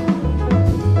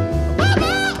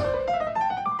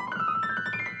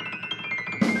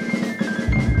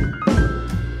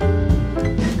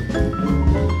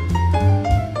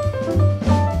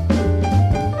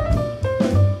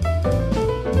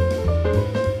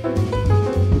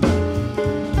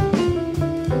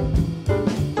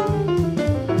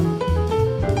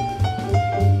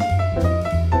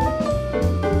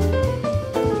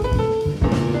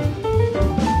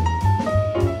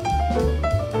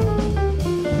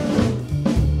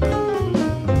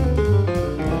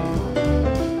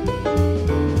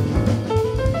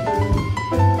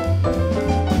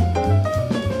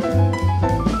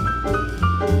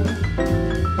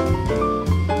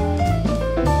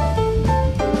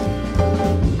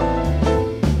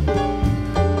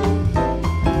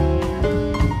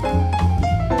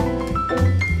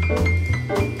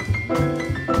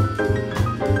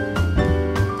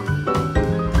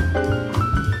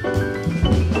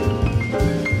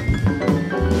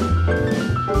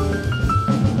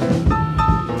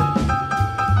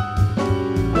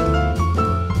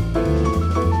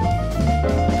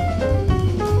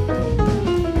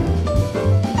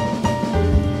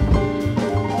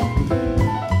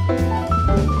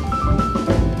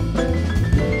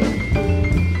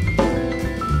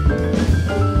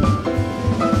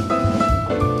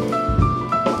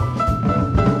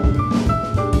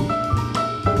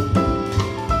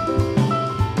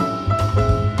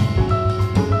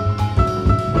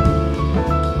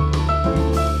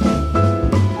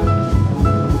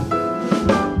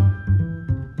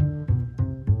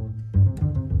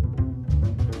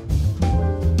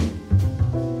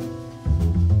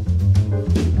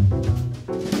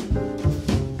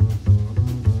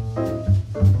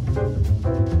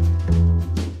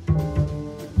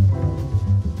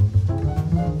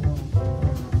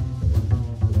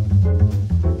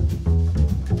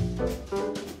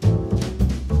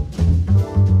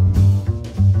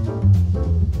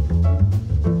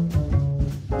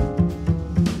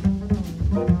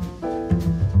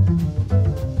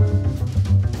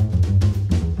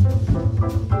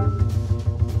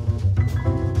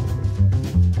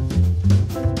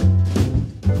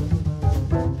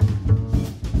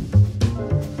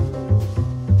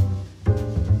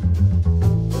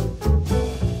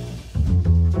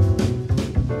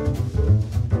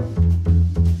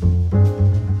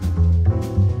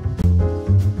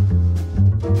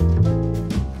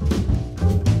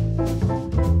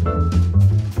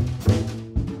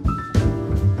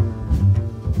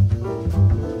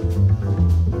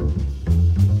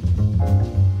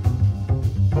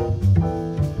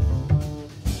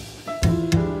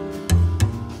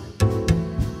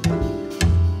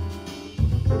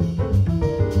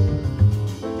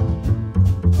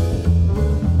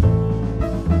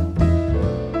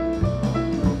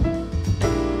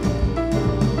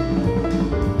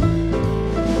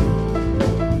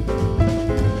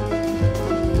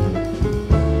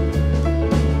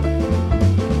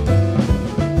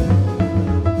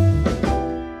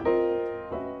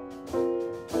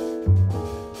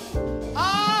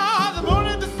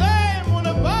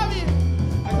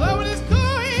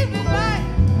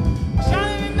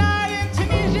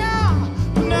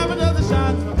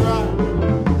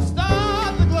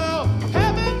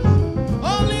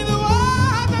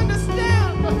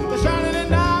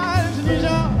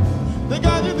 They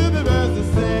got you through the best to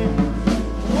say.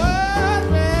 What's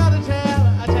real to tell,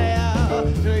 I tell.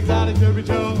 Too exotic to be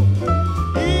told.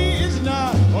 He is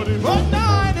not only one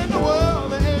night in the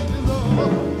world. The end is over.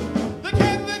 The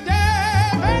kids the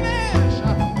day vanish.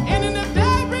 Ending the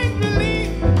day brings relief.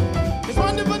 It's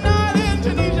wonderful night in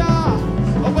Tunisia.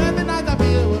 Oh, where the nights I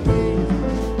feel with me.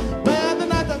 Where the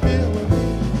nights I feel with me.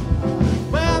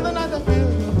 Where the nights I feel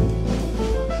with me.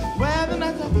 Where the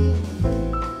nights I feel with me.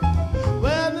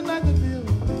 Where the nights I feel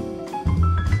with me.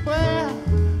 Where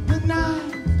the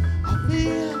night I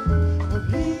feel with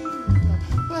peace.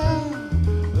 Where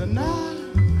the night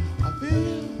I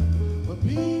feel with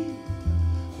peace.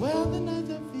 Where the night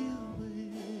I feel with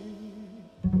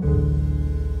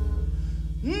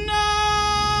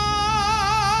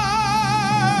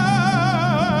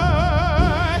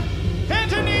night in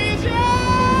Tunisia.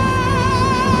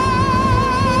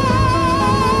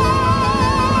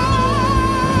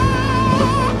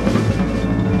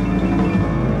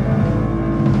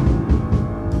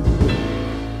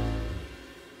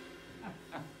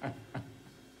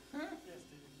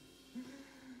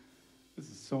 This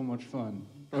is so much fun.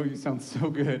 Oh, you sound so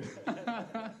good.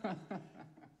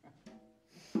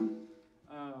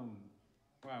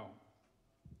 Wow.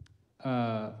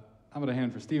 How about a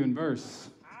hand for Stephan Burse,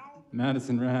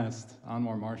 Madison Rast,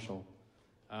 Anwar Marshall.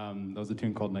 That was a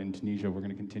tune called Night in Tunisia. We're going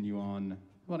to continue on.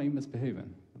 How about Ain't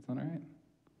Misbehavin'? That sound all right?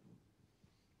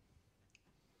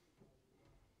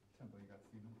 Sounds like you got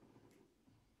Stephen.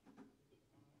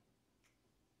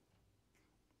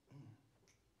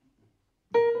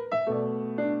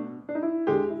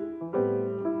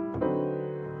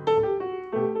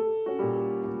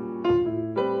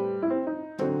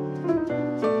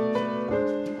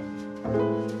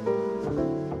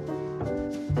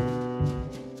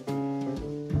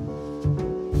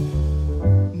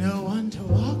 No one to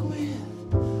walk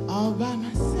with, all by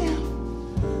myself.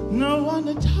 No one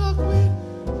to talk with,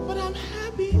 but I'm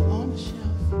happy on the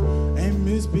shelf. Ain't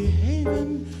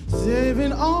misbehaving,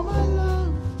 saving all my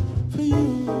love for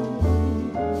you.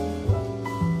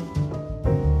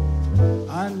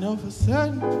 I know for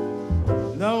certain,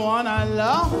 the one I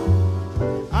love,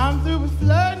 I'm through with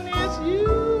flirting, it's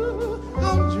you.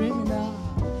 I'm dreaming now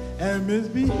and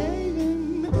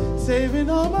misbehaving, saving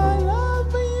all my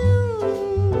love for you.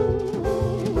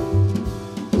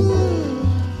 Ooh,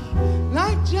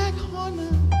 like Jack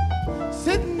Horner,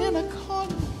 sitting in a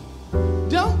corner,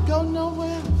 don't go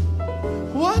nowhere.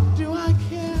 What do I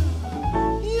care?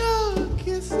 Your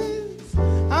kisses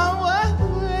are worth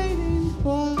waiting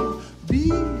for.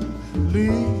 Believe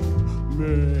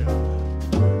me.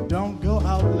 Don't go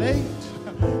out late,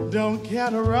 don't care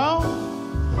to roam.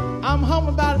 I'm home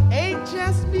about 8,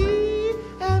 just me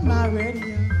and my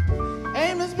radio.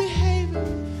 Ain't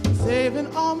misbehaving, saving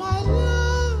all my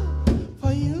love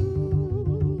for you.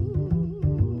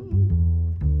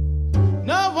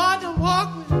 No one to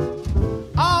walk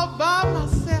with, all by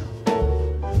myself.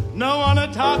 No one to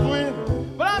talk with,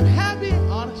 but I'm happy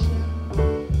on a shelf.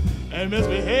 Ain't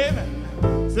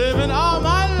misbehaving, saving all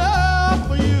my love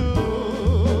for you.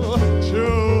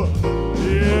 True,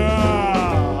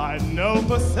 yeah, I know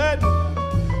for certain,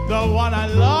 the one I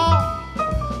love,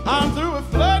 I'm through with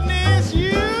flirting, it's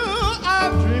you.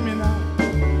 I'm dreaming of.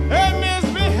 Hey, Miss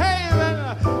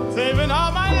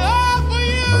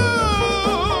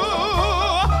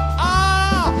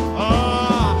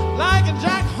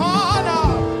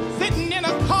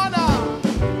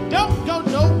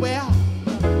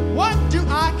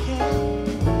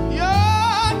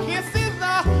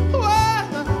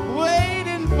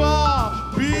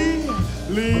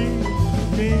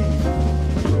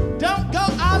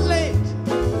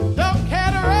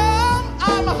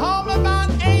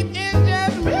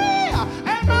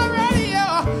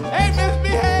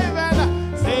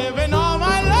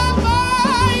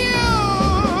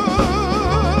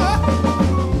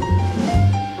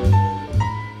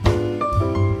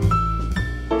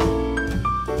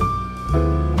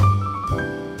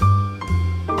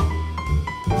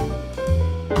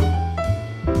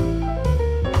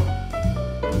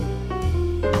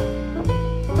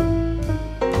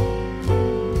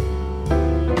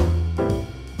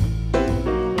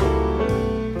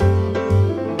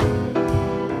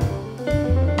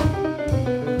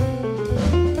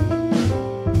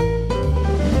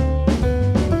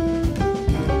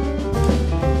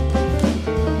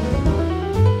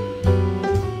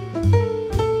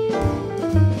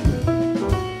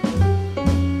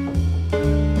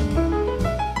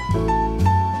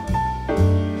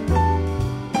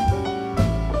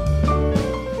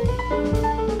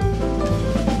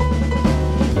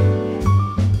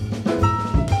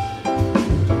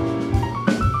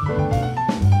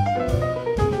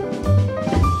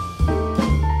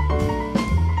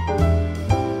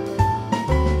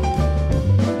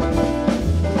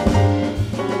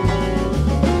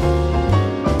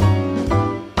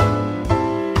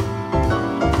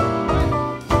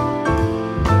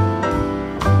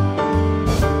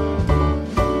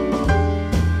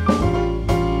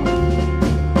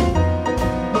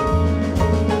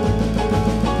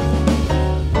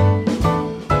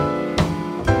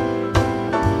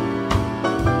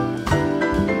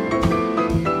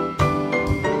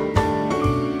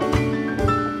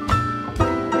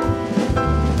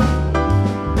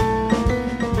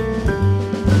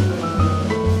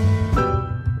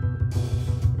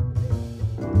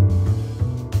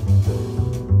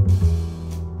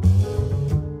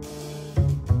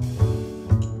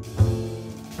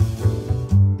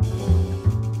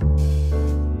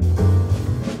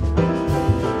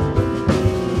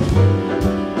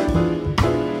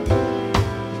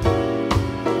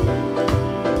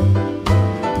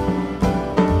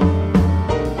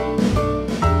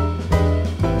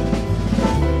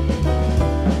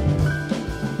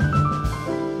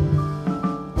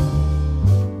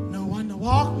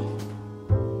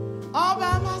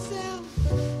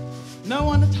no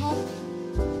one to talk to.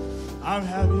 I'm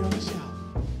happy on the shout.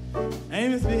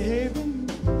 Ain't misbehaving,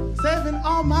 saving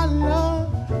all my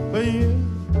love for you.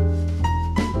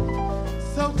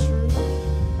 So true.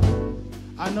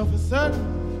 I know for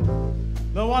certain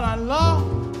the one I love,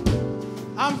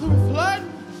 I'm through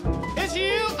flirting. It's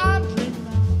you I'm dreaming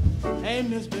of. Ain't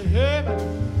misbehaving,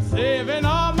 saving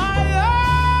all my love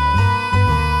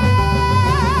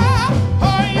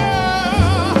for you.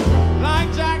 Like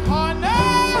Jack Horner,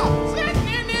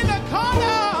 sitting in the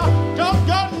corner, don't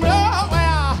go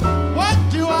nowhere. What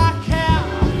do I care?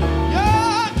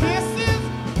 Your kisses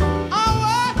are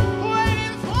what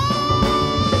waiting for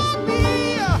me.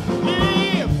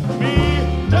 Leave me,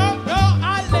 don't go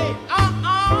out late.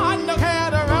 No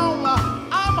care to roam.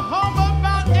 I'm home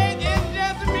about 8. It's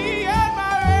just me and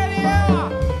my radio.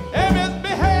 Ain't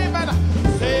misbehaving,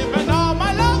 saving all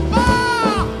my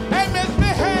love. Ain't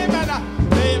misbehaving,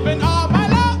 saving all my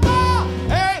love.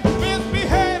 Ain't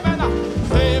misbehaving,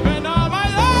 saving all my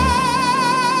love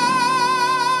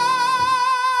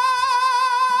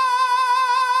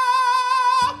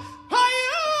for you.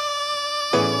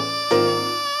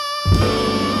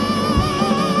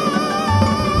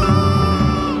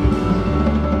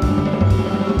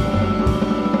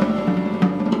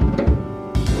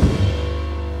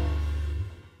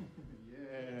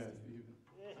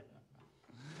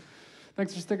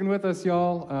 Thanks for sticking with us,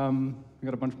 y'all. We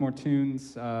got a bunch more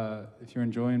tunes. If you're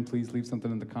enjoying, please leave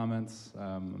something in the comments.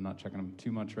 I'm not checking them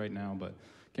too much right now, but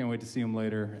can't wait to see them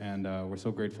later. And we're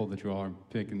so grateful that you all are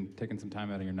taking some time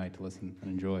out of your night to listen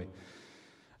and enjoy.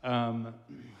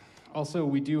 Also,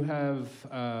 we do have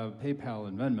PayPal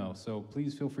and Venmo, so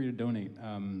please feel free to donate.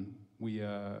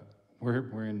 We're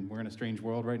in a strange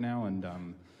world right now, and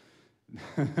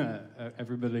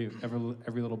every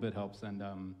little bit helps.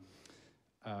 And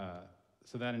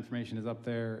so that information is up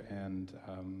there, and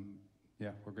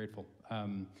yeah, we're grateful.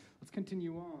 Let's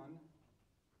continue on.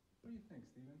 What do you think,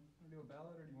 Stephen? Want to do a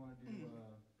ballad, or do you want to do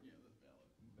yeah, this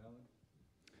ballad?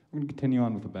 We're going to continue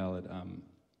on with a ballad.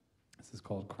 This is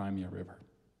called Cry Me a River.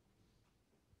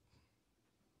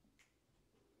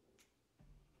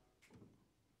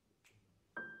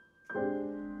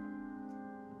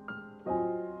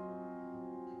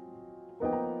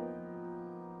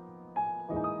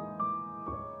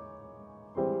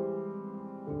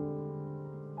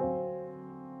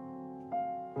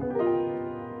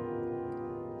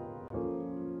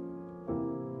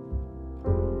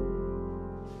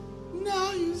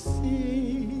 Now you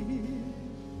see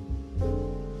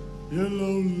you're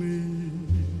lonely.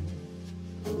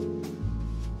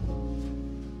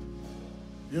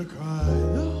 You cry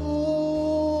the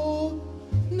whole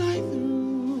night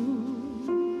through.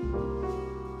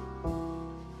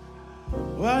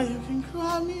 Well, you can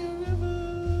cry me a river.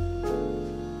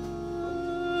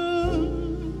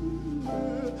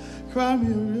 Cry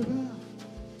me a river.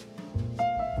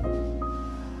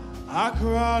 I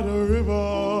cried a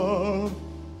river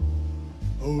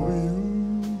over you.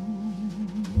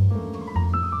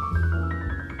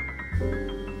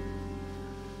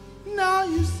 Now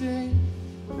you say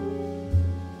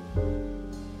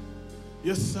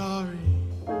you're sorry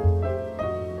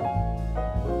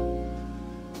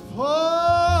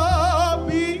for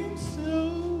being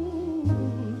so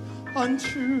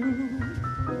untrue.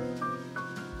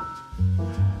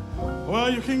 Well,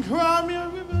 you can cry me a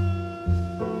river.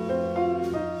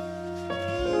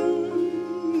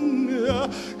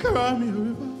 Cry me a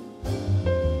river.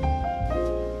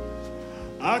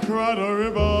 I cried a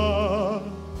river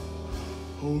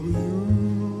over you.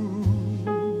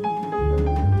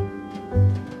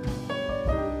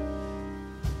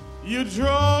 You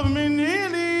drove me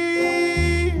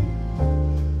nearly,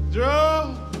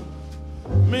 drove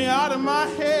me out of my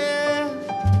head,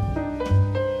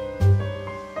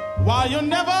 while you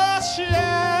never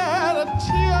shed a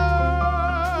tear.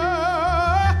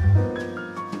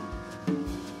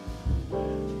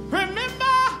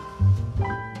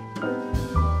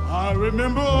 I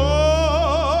remember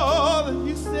all that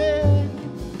you said.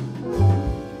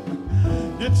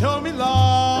 You told me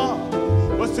love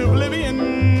was to oblivion.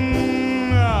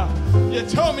 You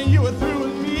told me you were through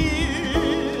with me.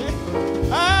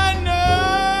 I know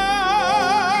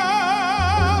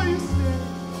you said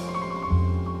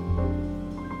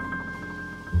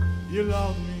you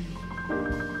love me.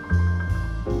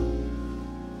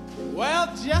 Well,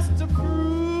 just to prove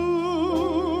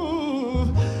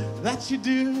that you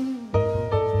do,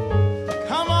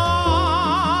 come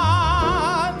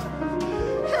on,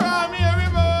 cry me a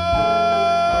river,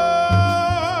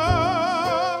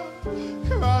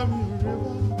 cry me a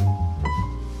river.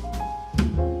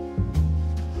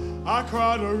 I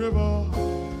cried a river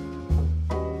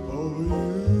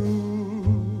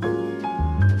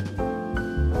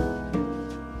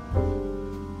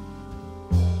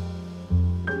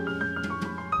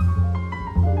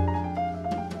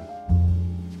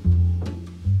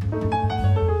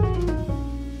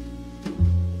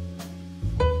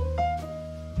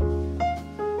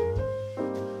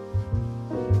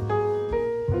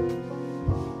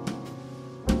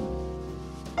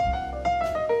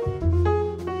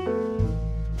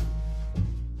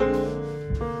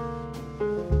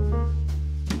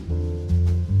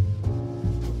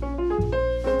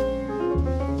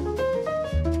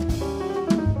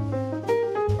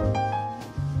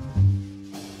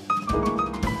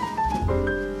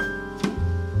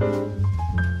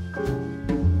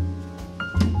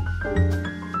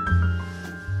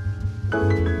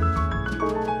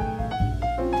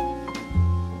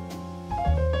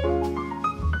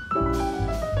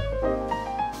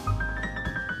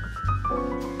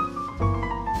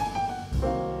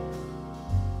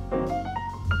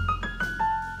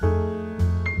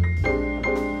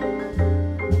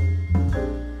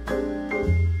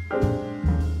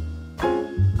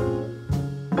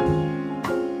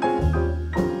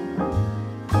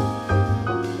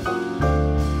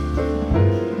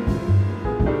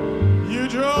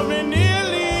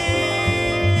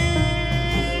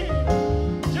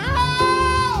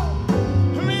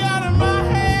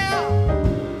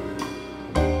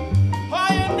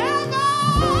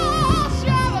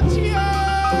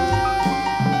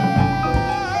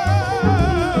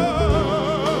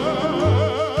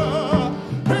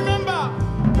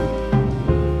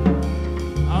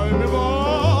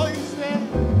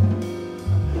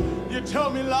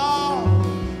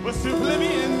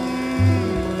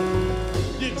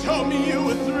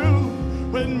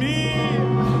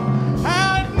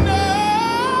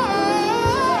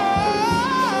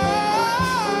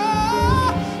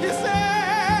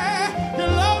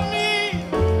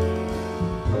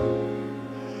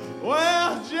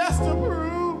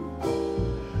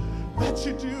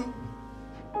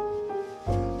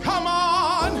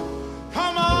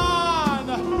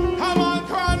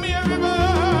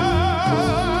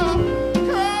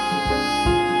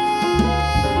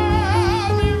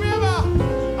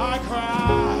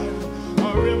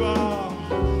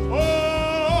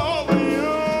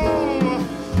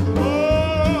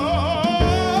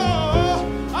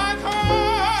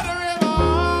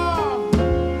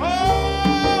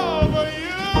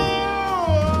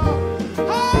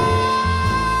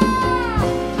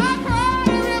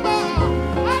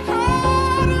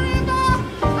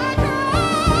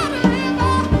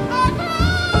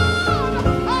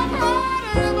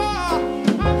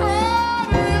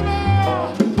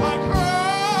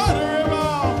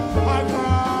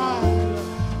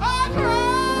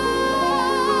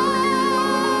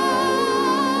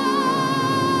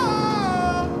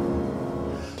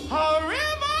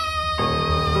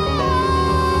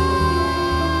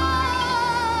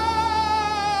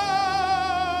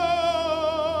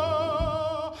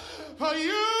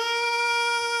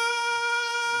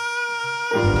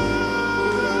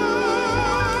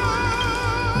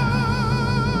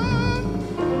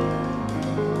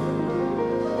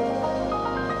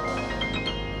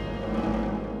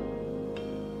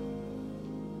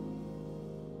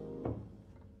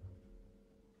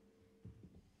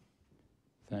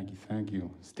Thank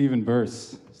you. Stephan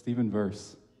Burse. Stephan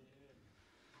Burse.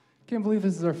 Can't believe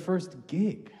this is our first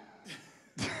gig.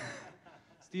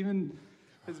 Stephan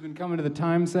has been coming to the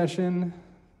time session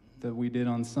that we did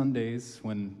on Sundays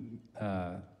when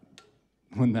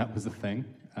that was a thing.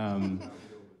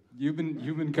 You've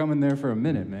been coming there for a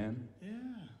minute, man. Yeah.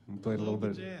 We played a little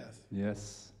bit. Jazz.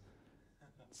 Yes.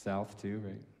 South too,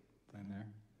 right? Playing there,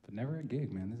 but never a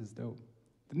gig, man. This is dope.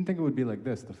 Didn't think it would be like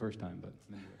this the first time, but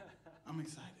anyway. I'm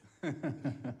excited. What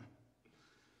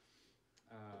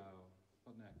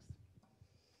next?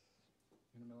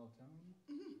 In a mellow tone?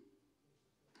 Mm-hmm.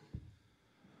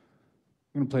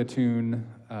 I'm going to play a tune,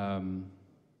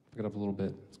 pick it up a little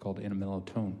bit. It's called In a Mellow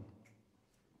Tone.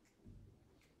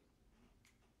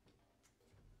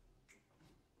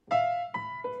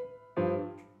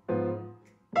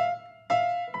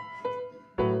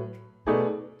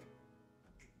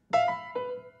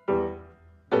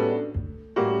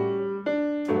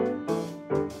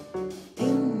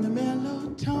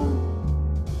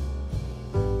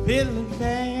 Feeling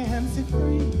fancy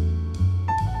free,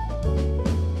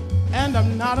 and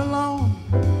I'm not alone.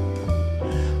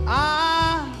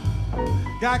 I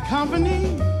got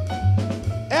company,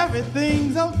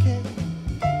 everything's okay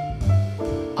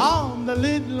on the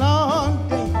lit long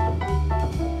day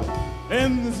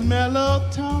in this mellow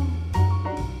tone.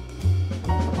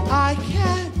 I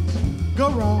can't go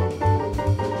wrong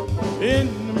in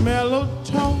the mellow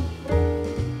tone.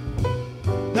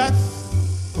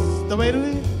 That's the way to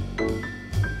live.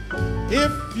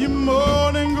 If you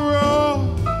moan and groan,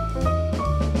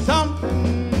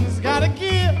 something's gotta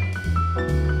give.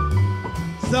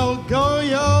 So go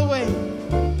your way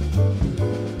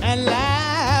and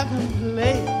laugh and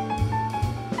play.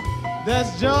 There's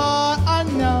joy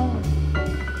unknown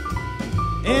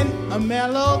in a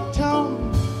mellow tone.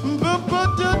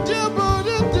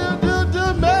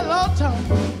 Mellow tone.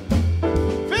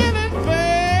 Feeling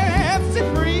fancy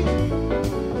free.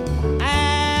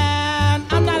 And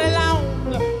I'm not alone.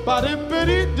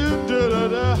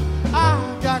 I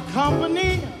got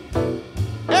company.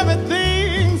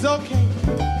 Everything's okay.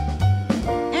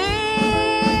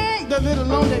 The little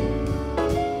lonely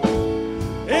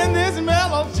in this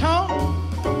mellow tone.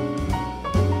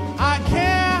 I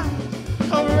can't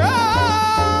go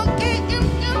wrong in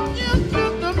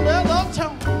the mellow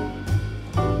tone.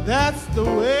 That's the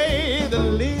way to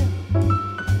live.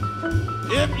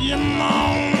 If you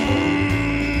moan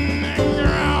and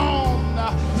groan,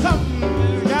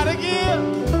 something's gotta give.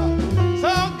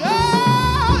 So go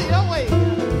your way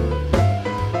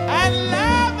and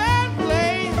laugh and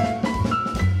play.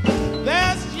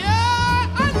 There's joy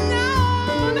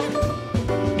unknown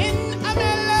in a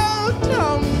mellow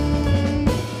tone.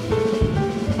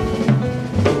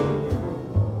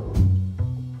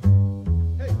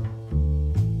 Hey.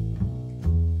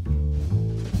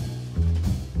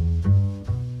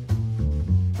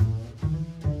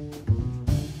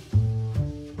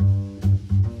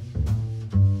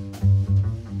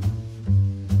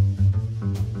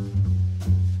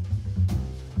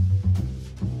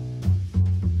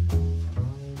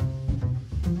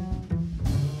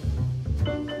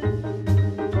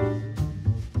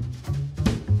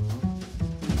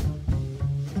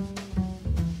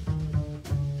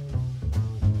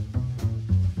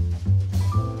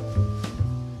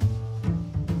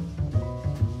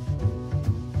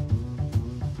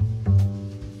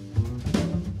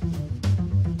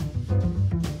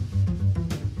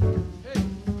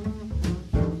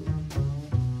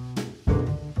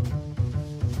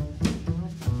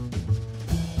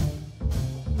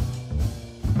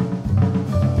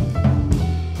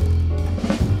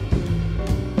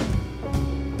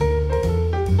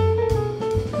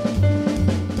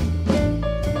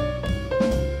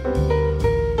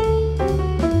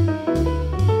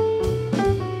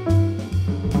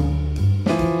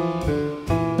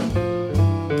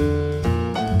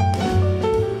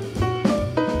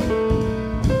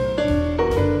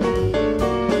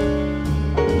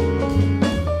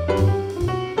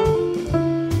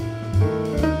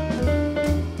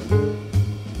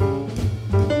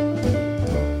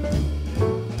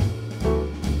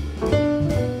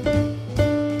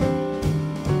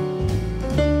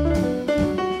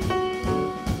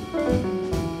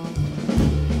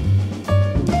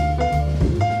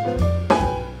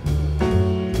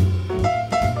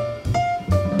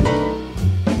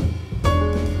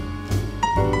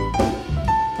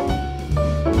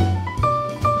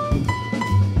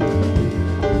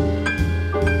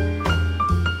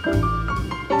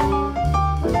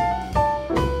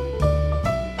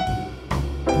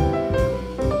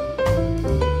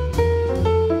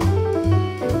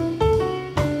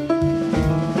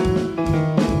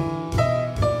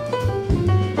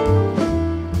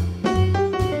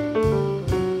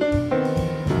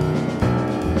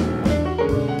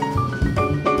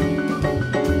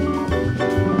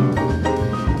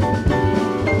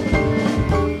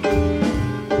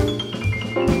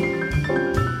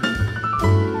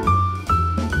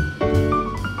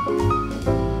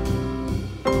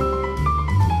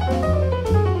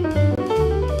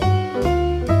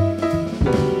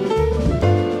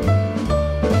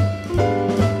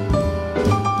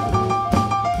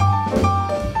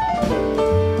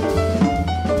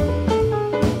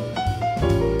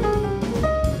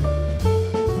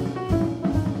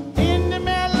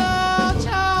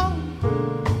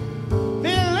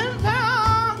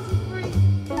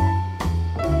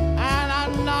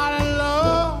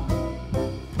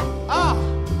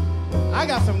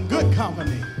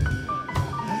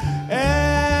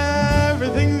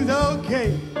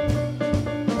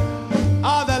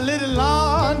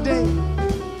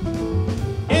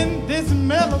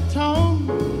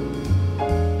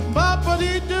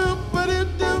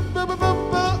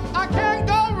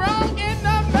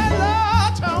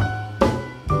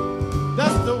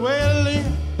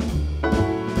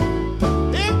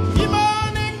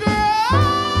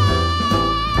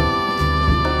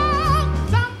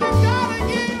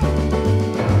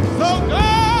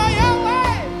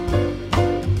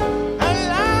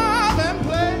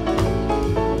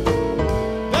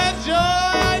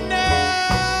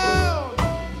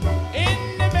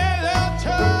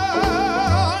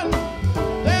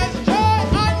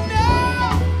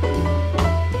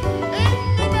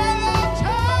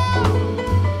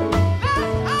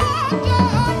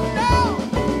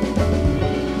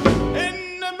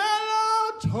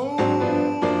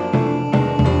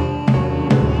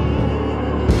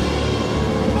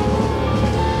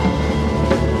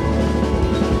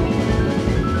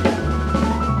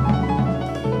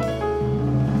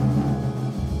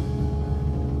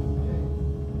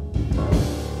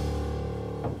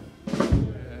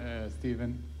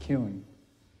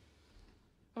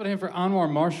 Playing for Anwar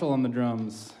Marshall on the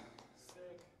drums.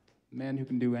 Man who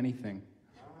can do anything.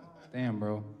 Damn,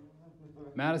 bro.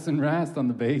 Madison Rast on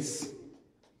the bass.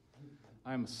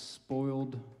 I'm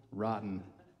spoiled rotten.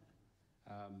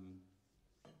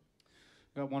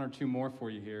 Got one or two more for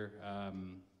you here. I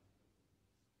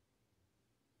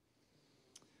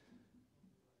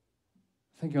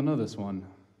think you'll know this one.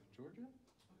 Georgia?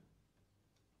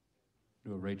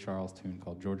 Do a Ray Charles tune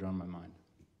called Georgia on My Mind.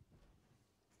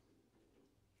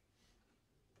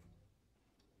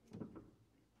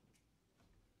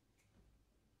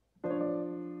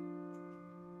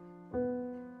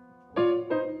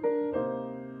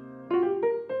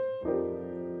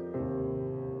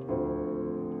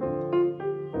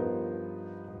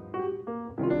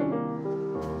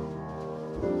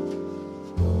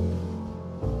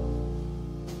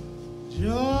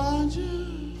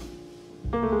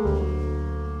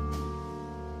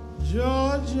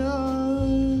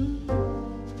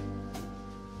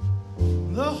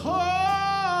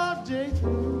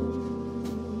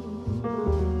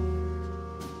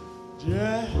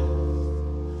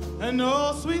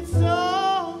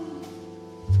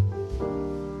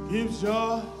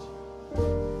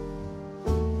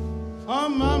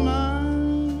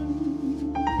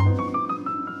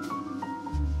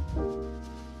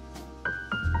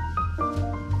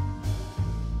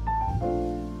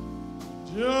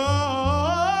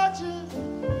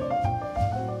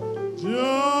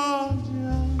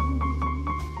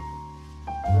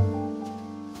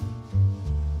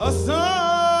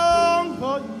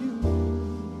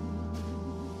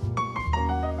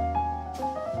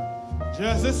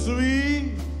 Just as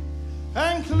sweet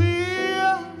and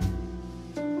clear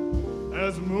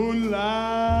as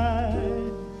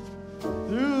moonlight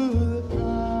through the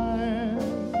pine.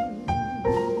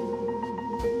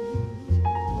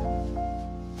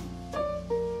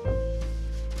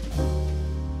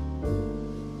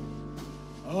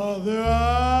 Other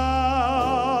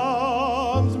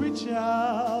arms reach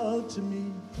out to me.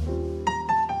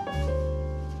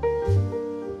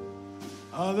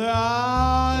 Other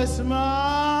eyes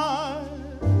smile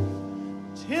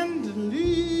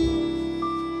tenderly,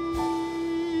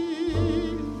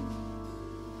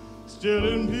 still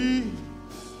in peace,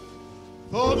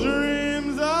 for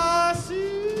dreams I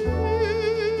see.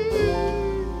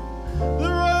 The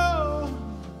road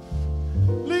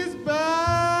leads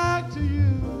back to you.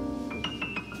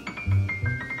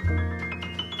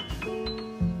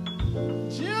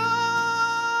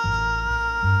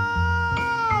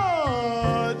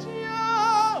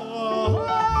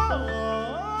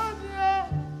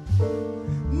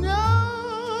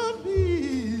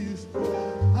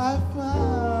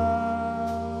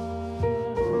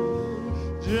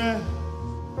 Yeah.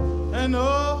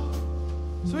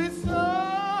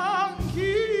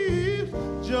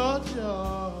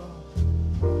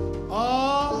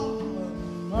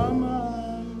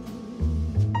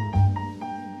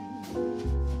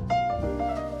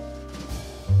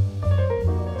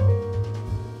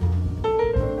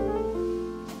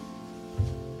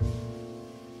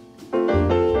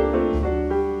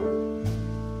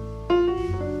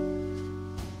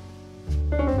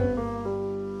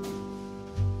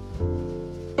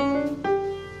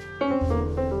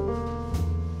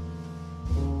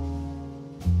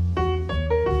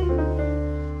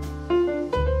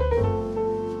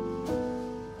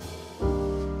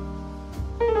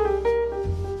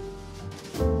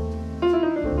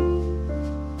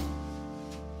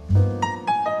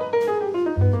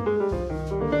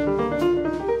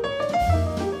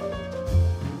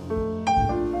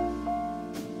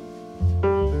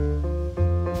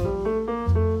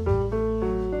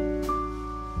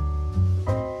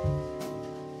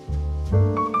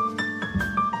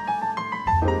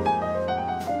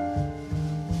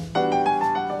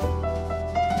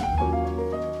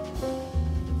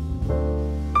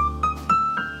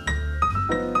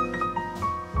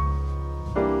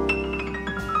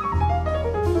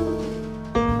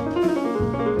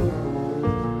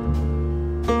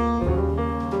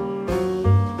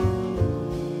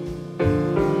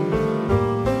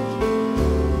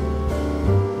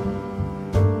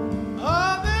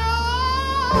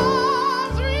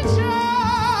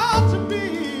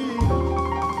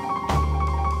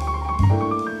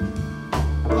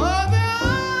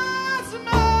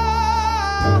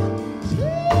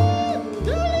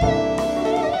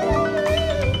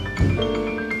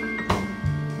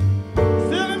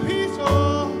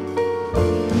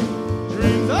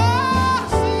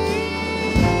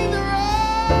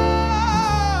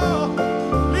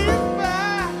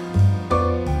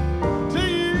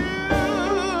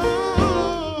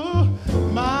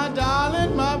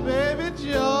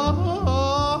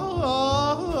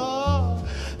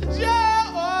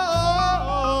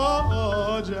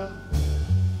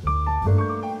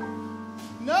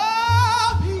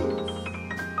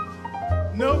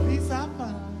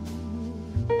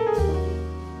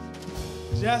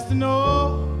 to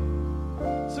know.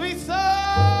 Sweet song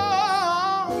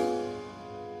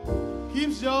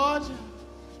keeps Georgia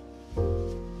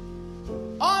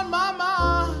on my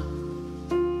mind.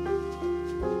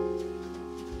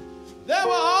 There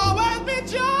will always be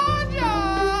Georgia,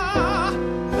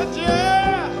 the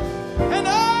yeah, and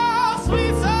oh,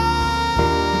 sweet song,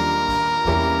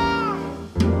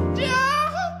 Georgia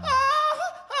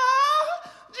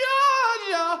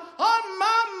on my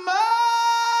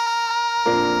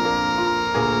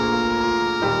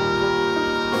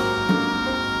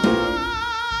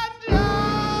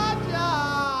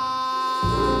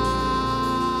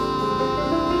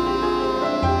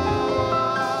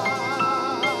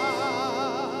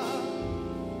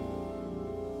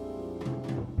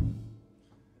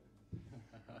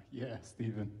Yeah,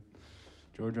 Stephen.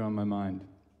 Georgia on my mind.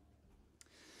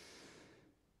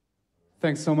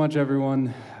 Thanks so much,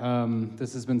 everyone.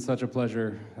 This has been such a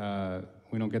pleasure.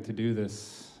 We don't get to do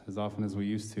this as often as we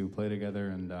used to, play together,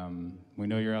 and we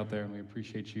know you're out there, and we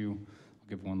appreciate you. I'll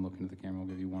give one look into the camera. I'll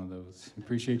give you one of those.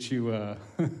 Appreciate you.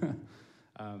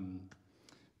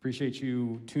 Appreciate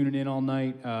you tuning in all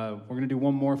night. We're gonna do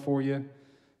one more for you.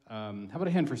 How about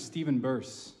a hand for Stephan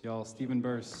Burse, y'all? Stephan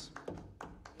Burse,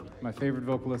 my favorite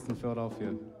vocalist in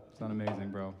Philadelphia. It's done amazing,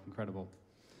 bro. Incredible.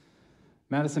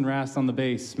 Madison Rast on the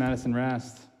bass. Madison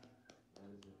Rast.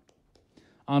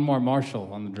 Anwar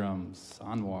Marshall on the drums.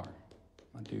 Anwar,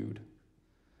 my dude.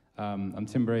 I'm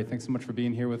Tim Brey. Thanks so much for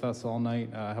being here with us all night.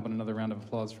 How about another round of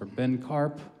applause for Ben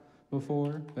Karp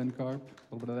before? Ben Karp,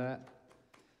 a little bit of that.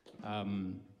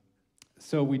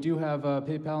 So we do have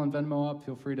PayPal and Venmo up.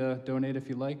 Feel free to donate if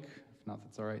you like. If not,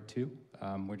 that's all right too.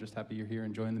 We're just happy you're here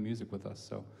enjoying the music with us.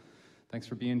 So thanks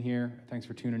for being here. Thanks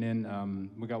for tuning in.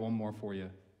 We got one more for you.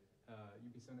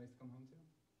 You'd be so nice to come home too?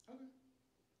 Okay.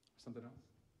 Something else?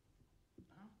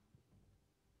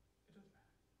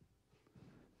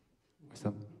 What's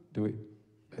up? Do we?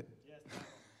 Yes.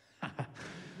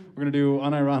 We're going to do,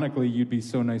 unironically, You'd Be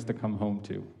So Nice to Come Home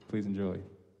To. Please enjoy.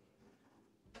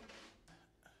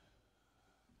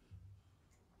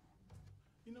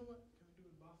 You know what? Can we do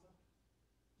it bossa?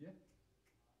 Yeah.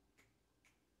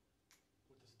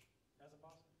 As a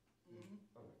bossa? Mm-hmm.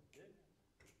 Okay. Yeah.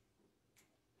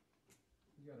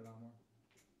 You got it, Anwar.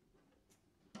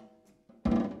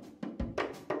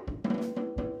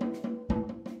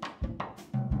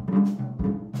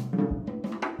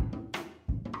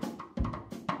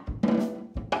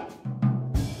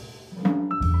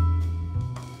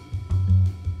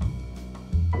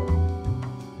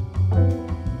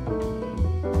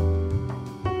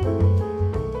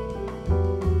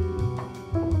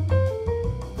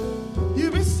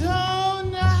 You'd be so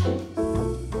nice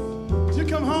to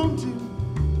come home to.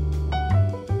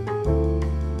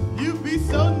 You'd be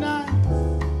so nice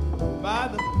by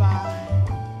the fire.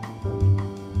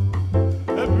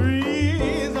 A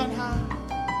breeze on high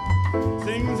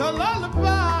sings a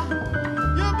lullaby.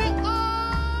 You'll be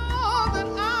all that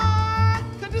I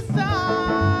could desire.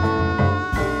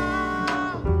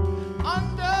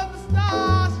 Under the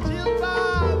stars, chilled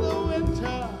by the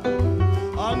winter.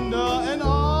 Under an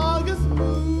August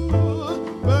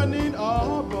moon, burning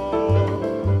arbor.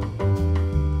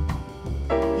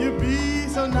 You'd be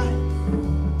so nice.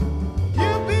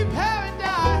 You'd be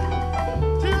paradise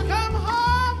to come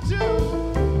home to.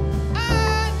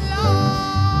 And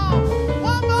Lord,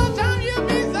 one more time, you'd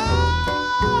be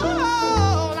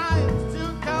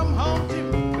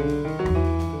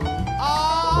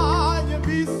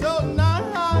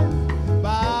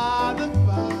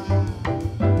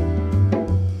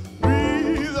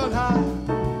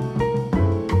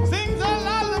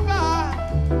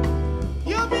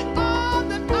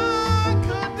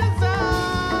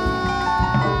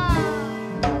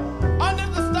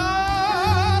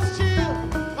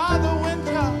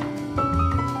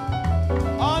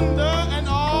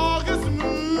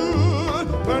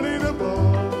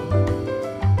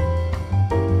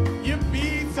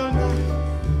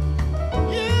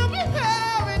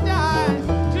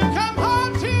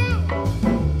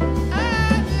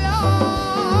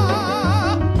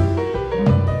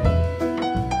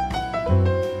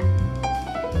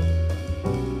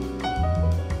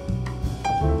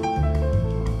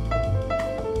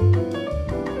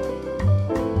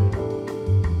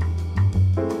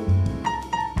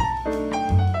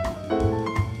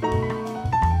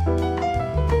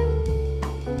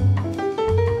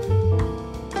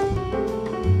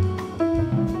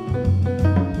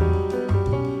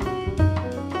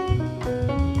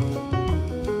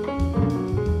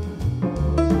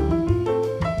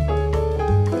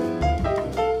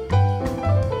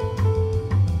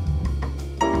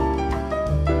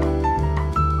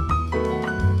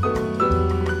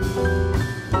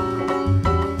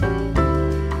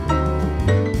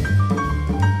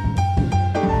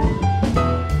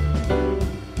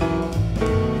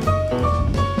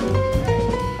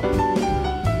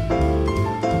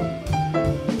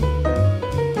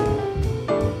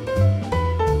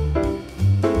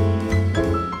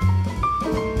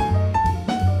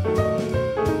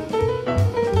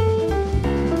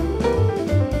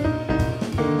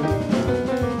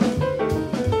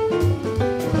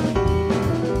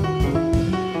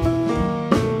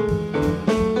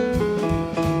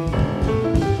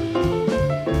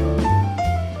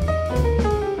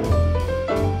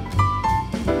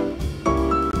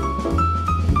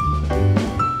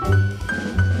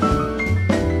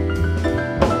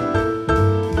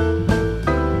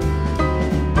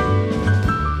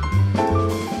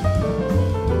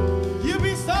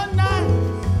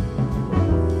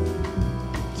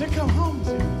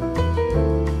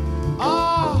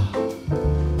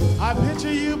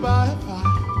by a fire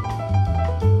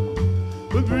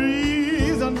with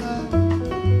breeze on night,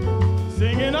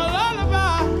 singing a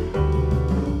lullaby.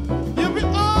 You'll be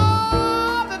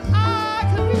all that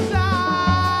I could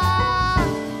desire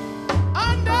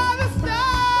under the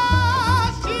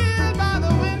stars, chilled by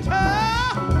the winter,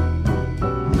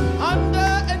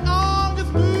 under an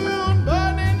August moon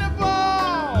burning the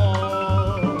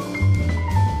ball.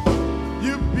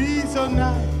 You'll be so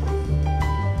nice.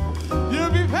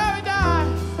 You'll be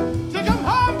paradise to come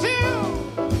home to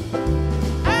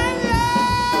and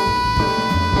love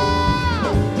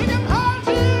to come home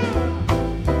to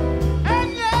and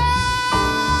love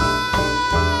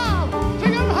to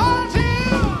come home to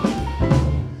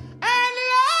and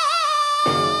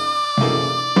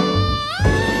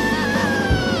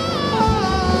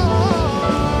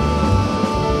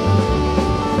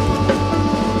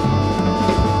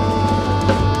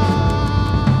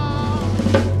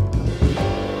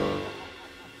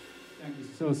Thank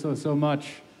you so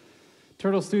much.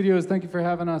 Turtle Studios, thank you for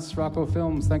having us. Rocco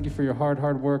Films, thank you for your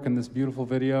hard work in this beautiful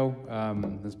video,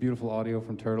 this beautiful audio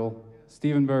from Turtle.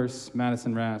 Stephan Burse,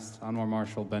 Madison Rast, Anwar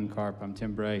Marshall, Ben Karp, I'm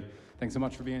Tim Brey. Thanks so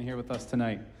much for being here with us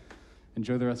tonight.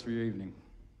 Enjoy the rest of your evening.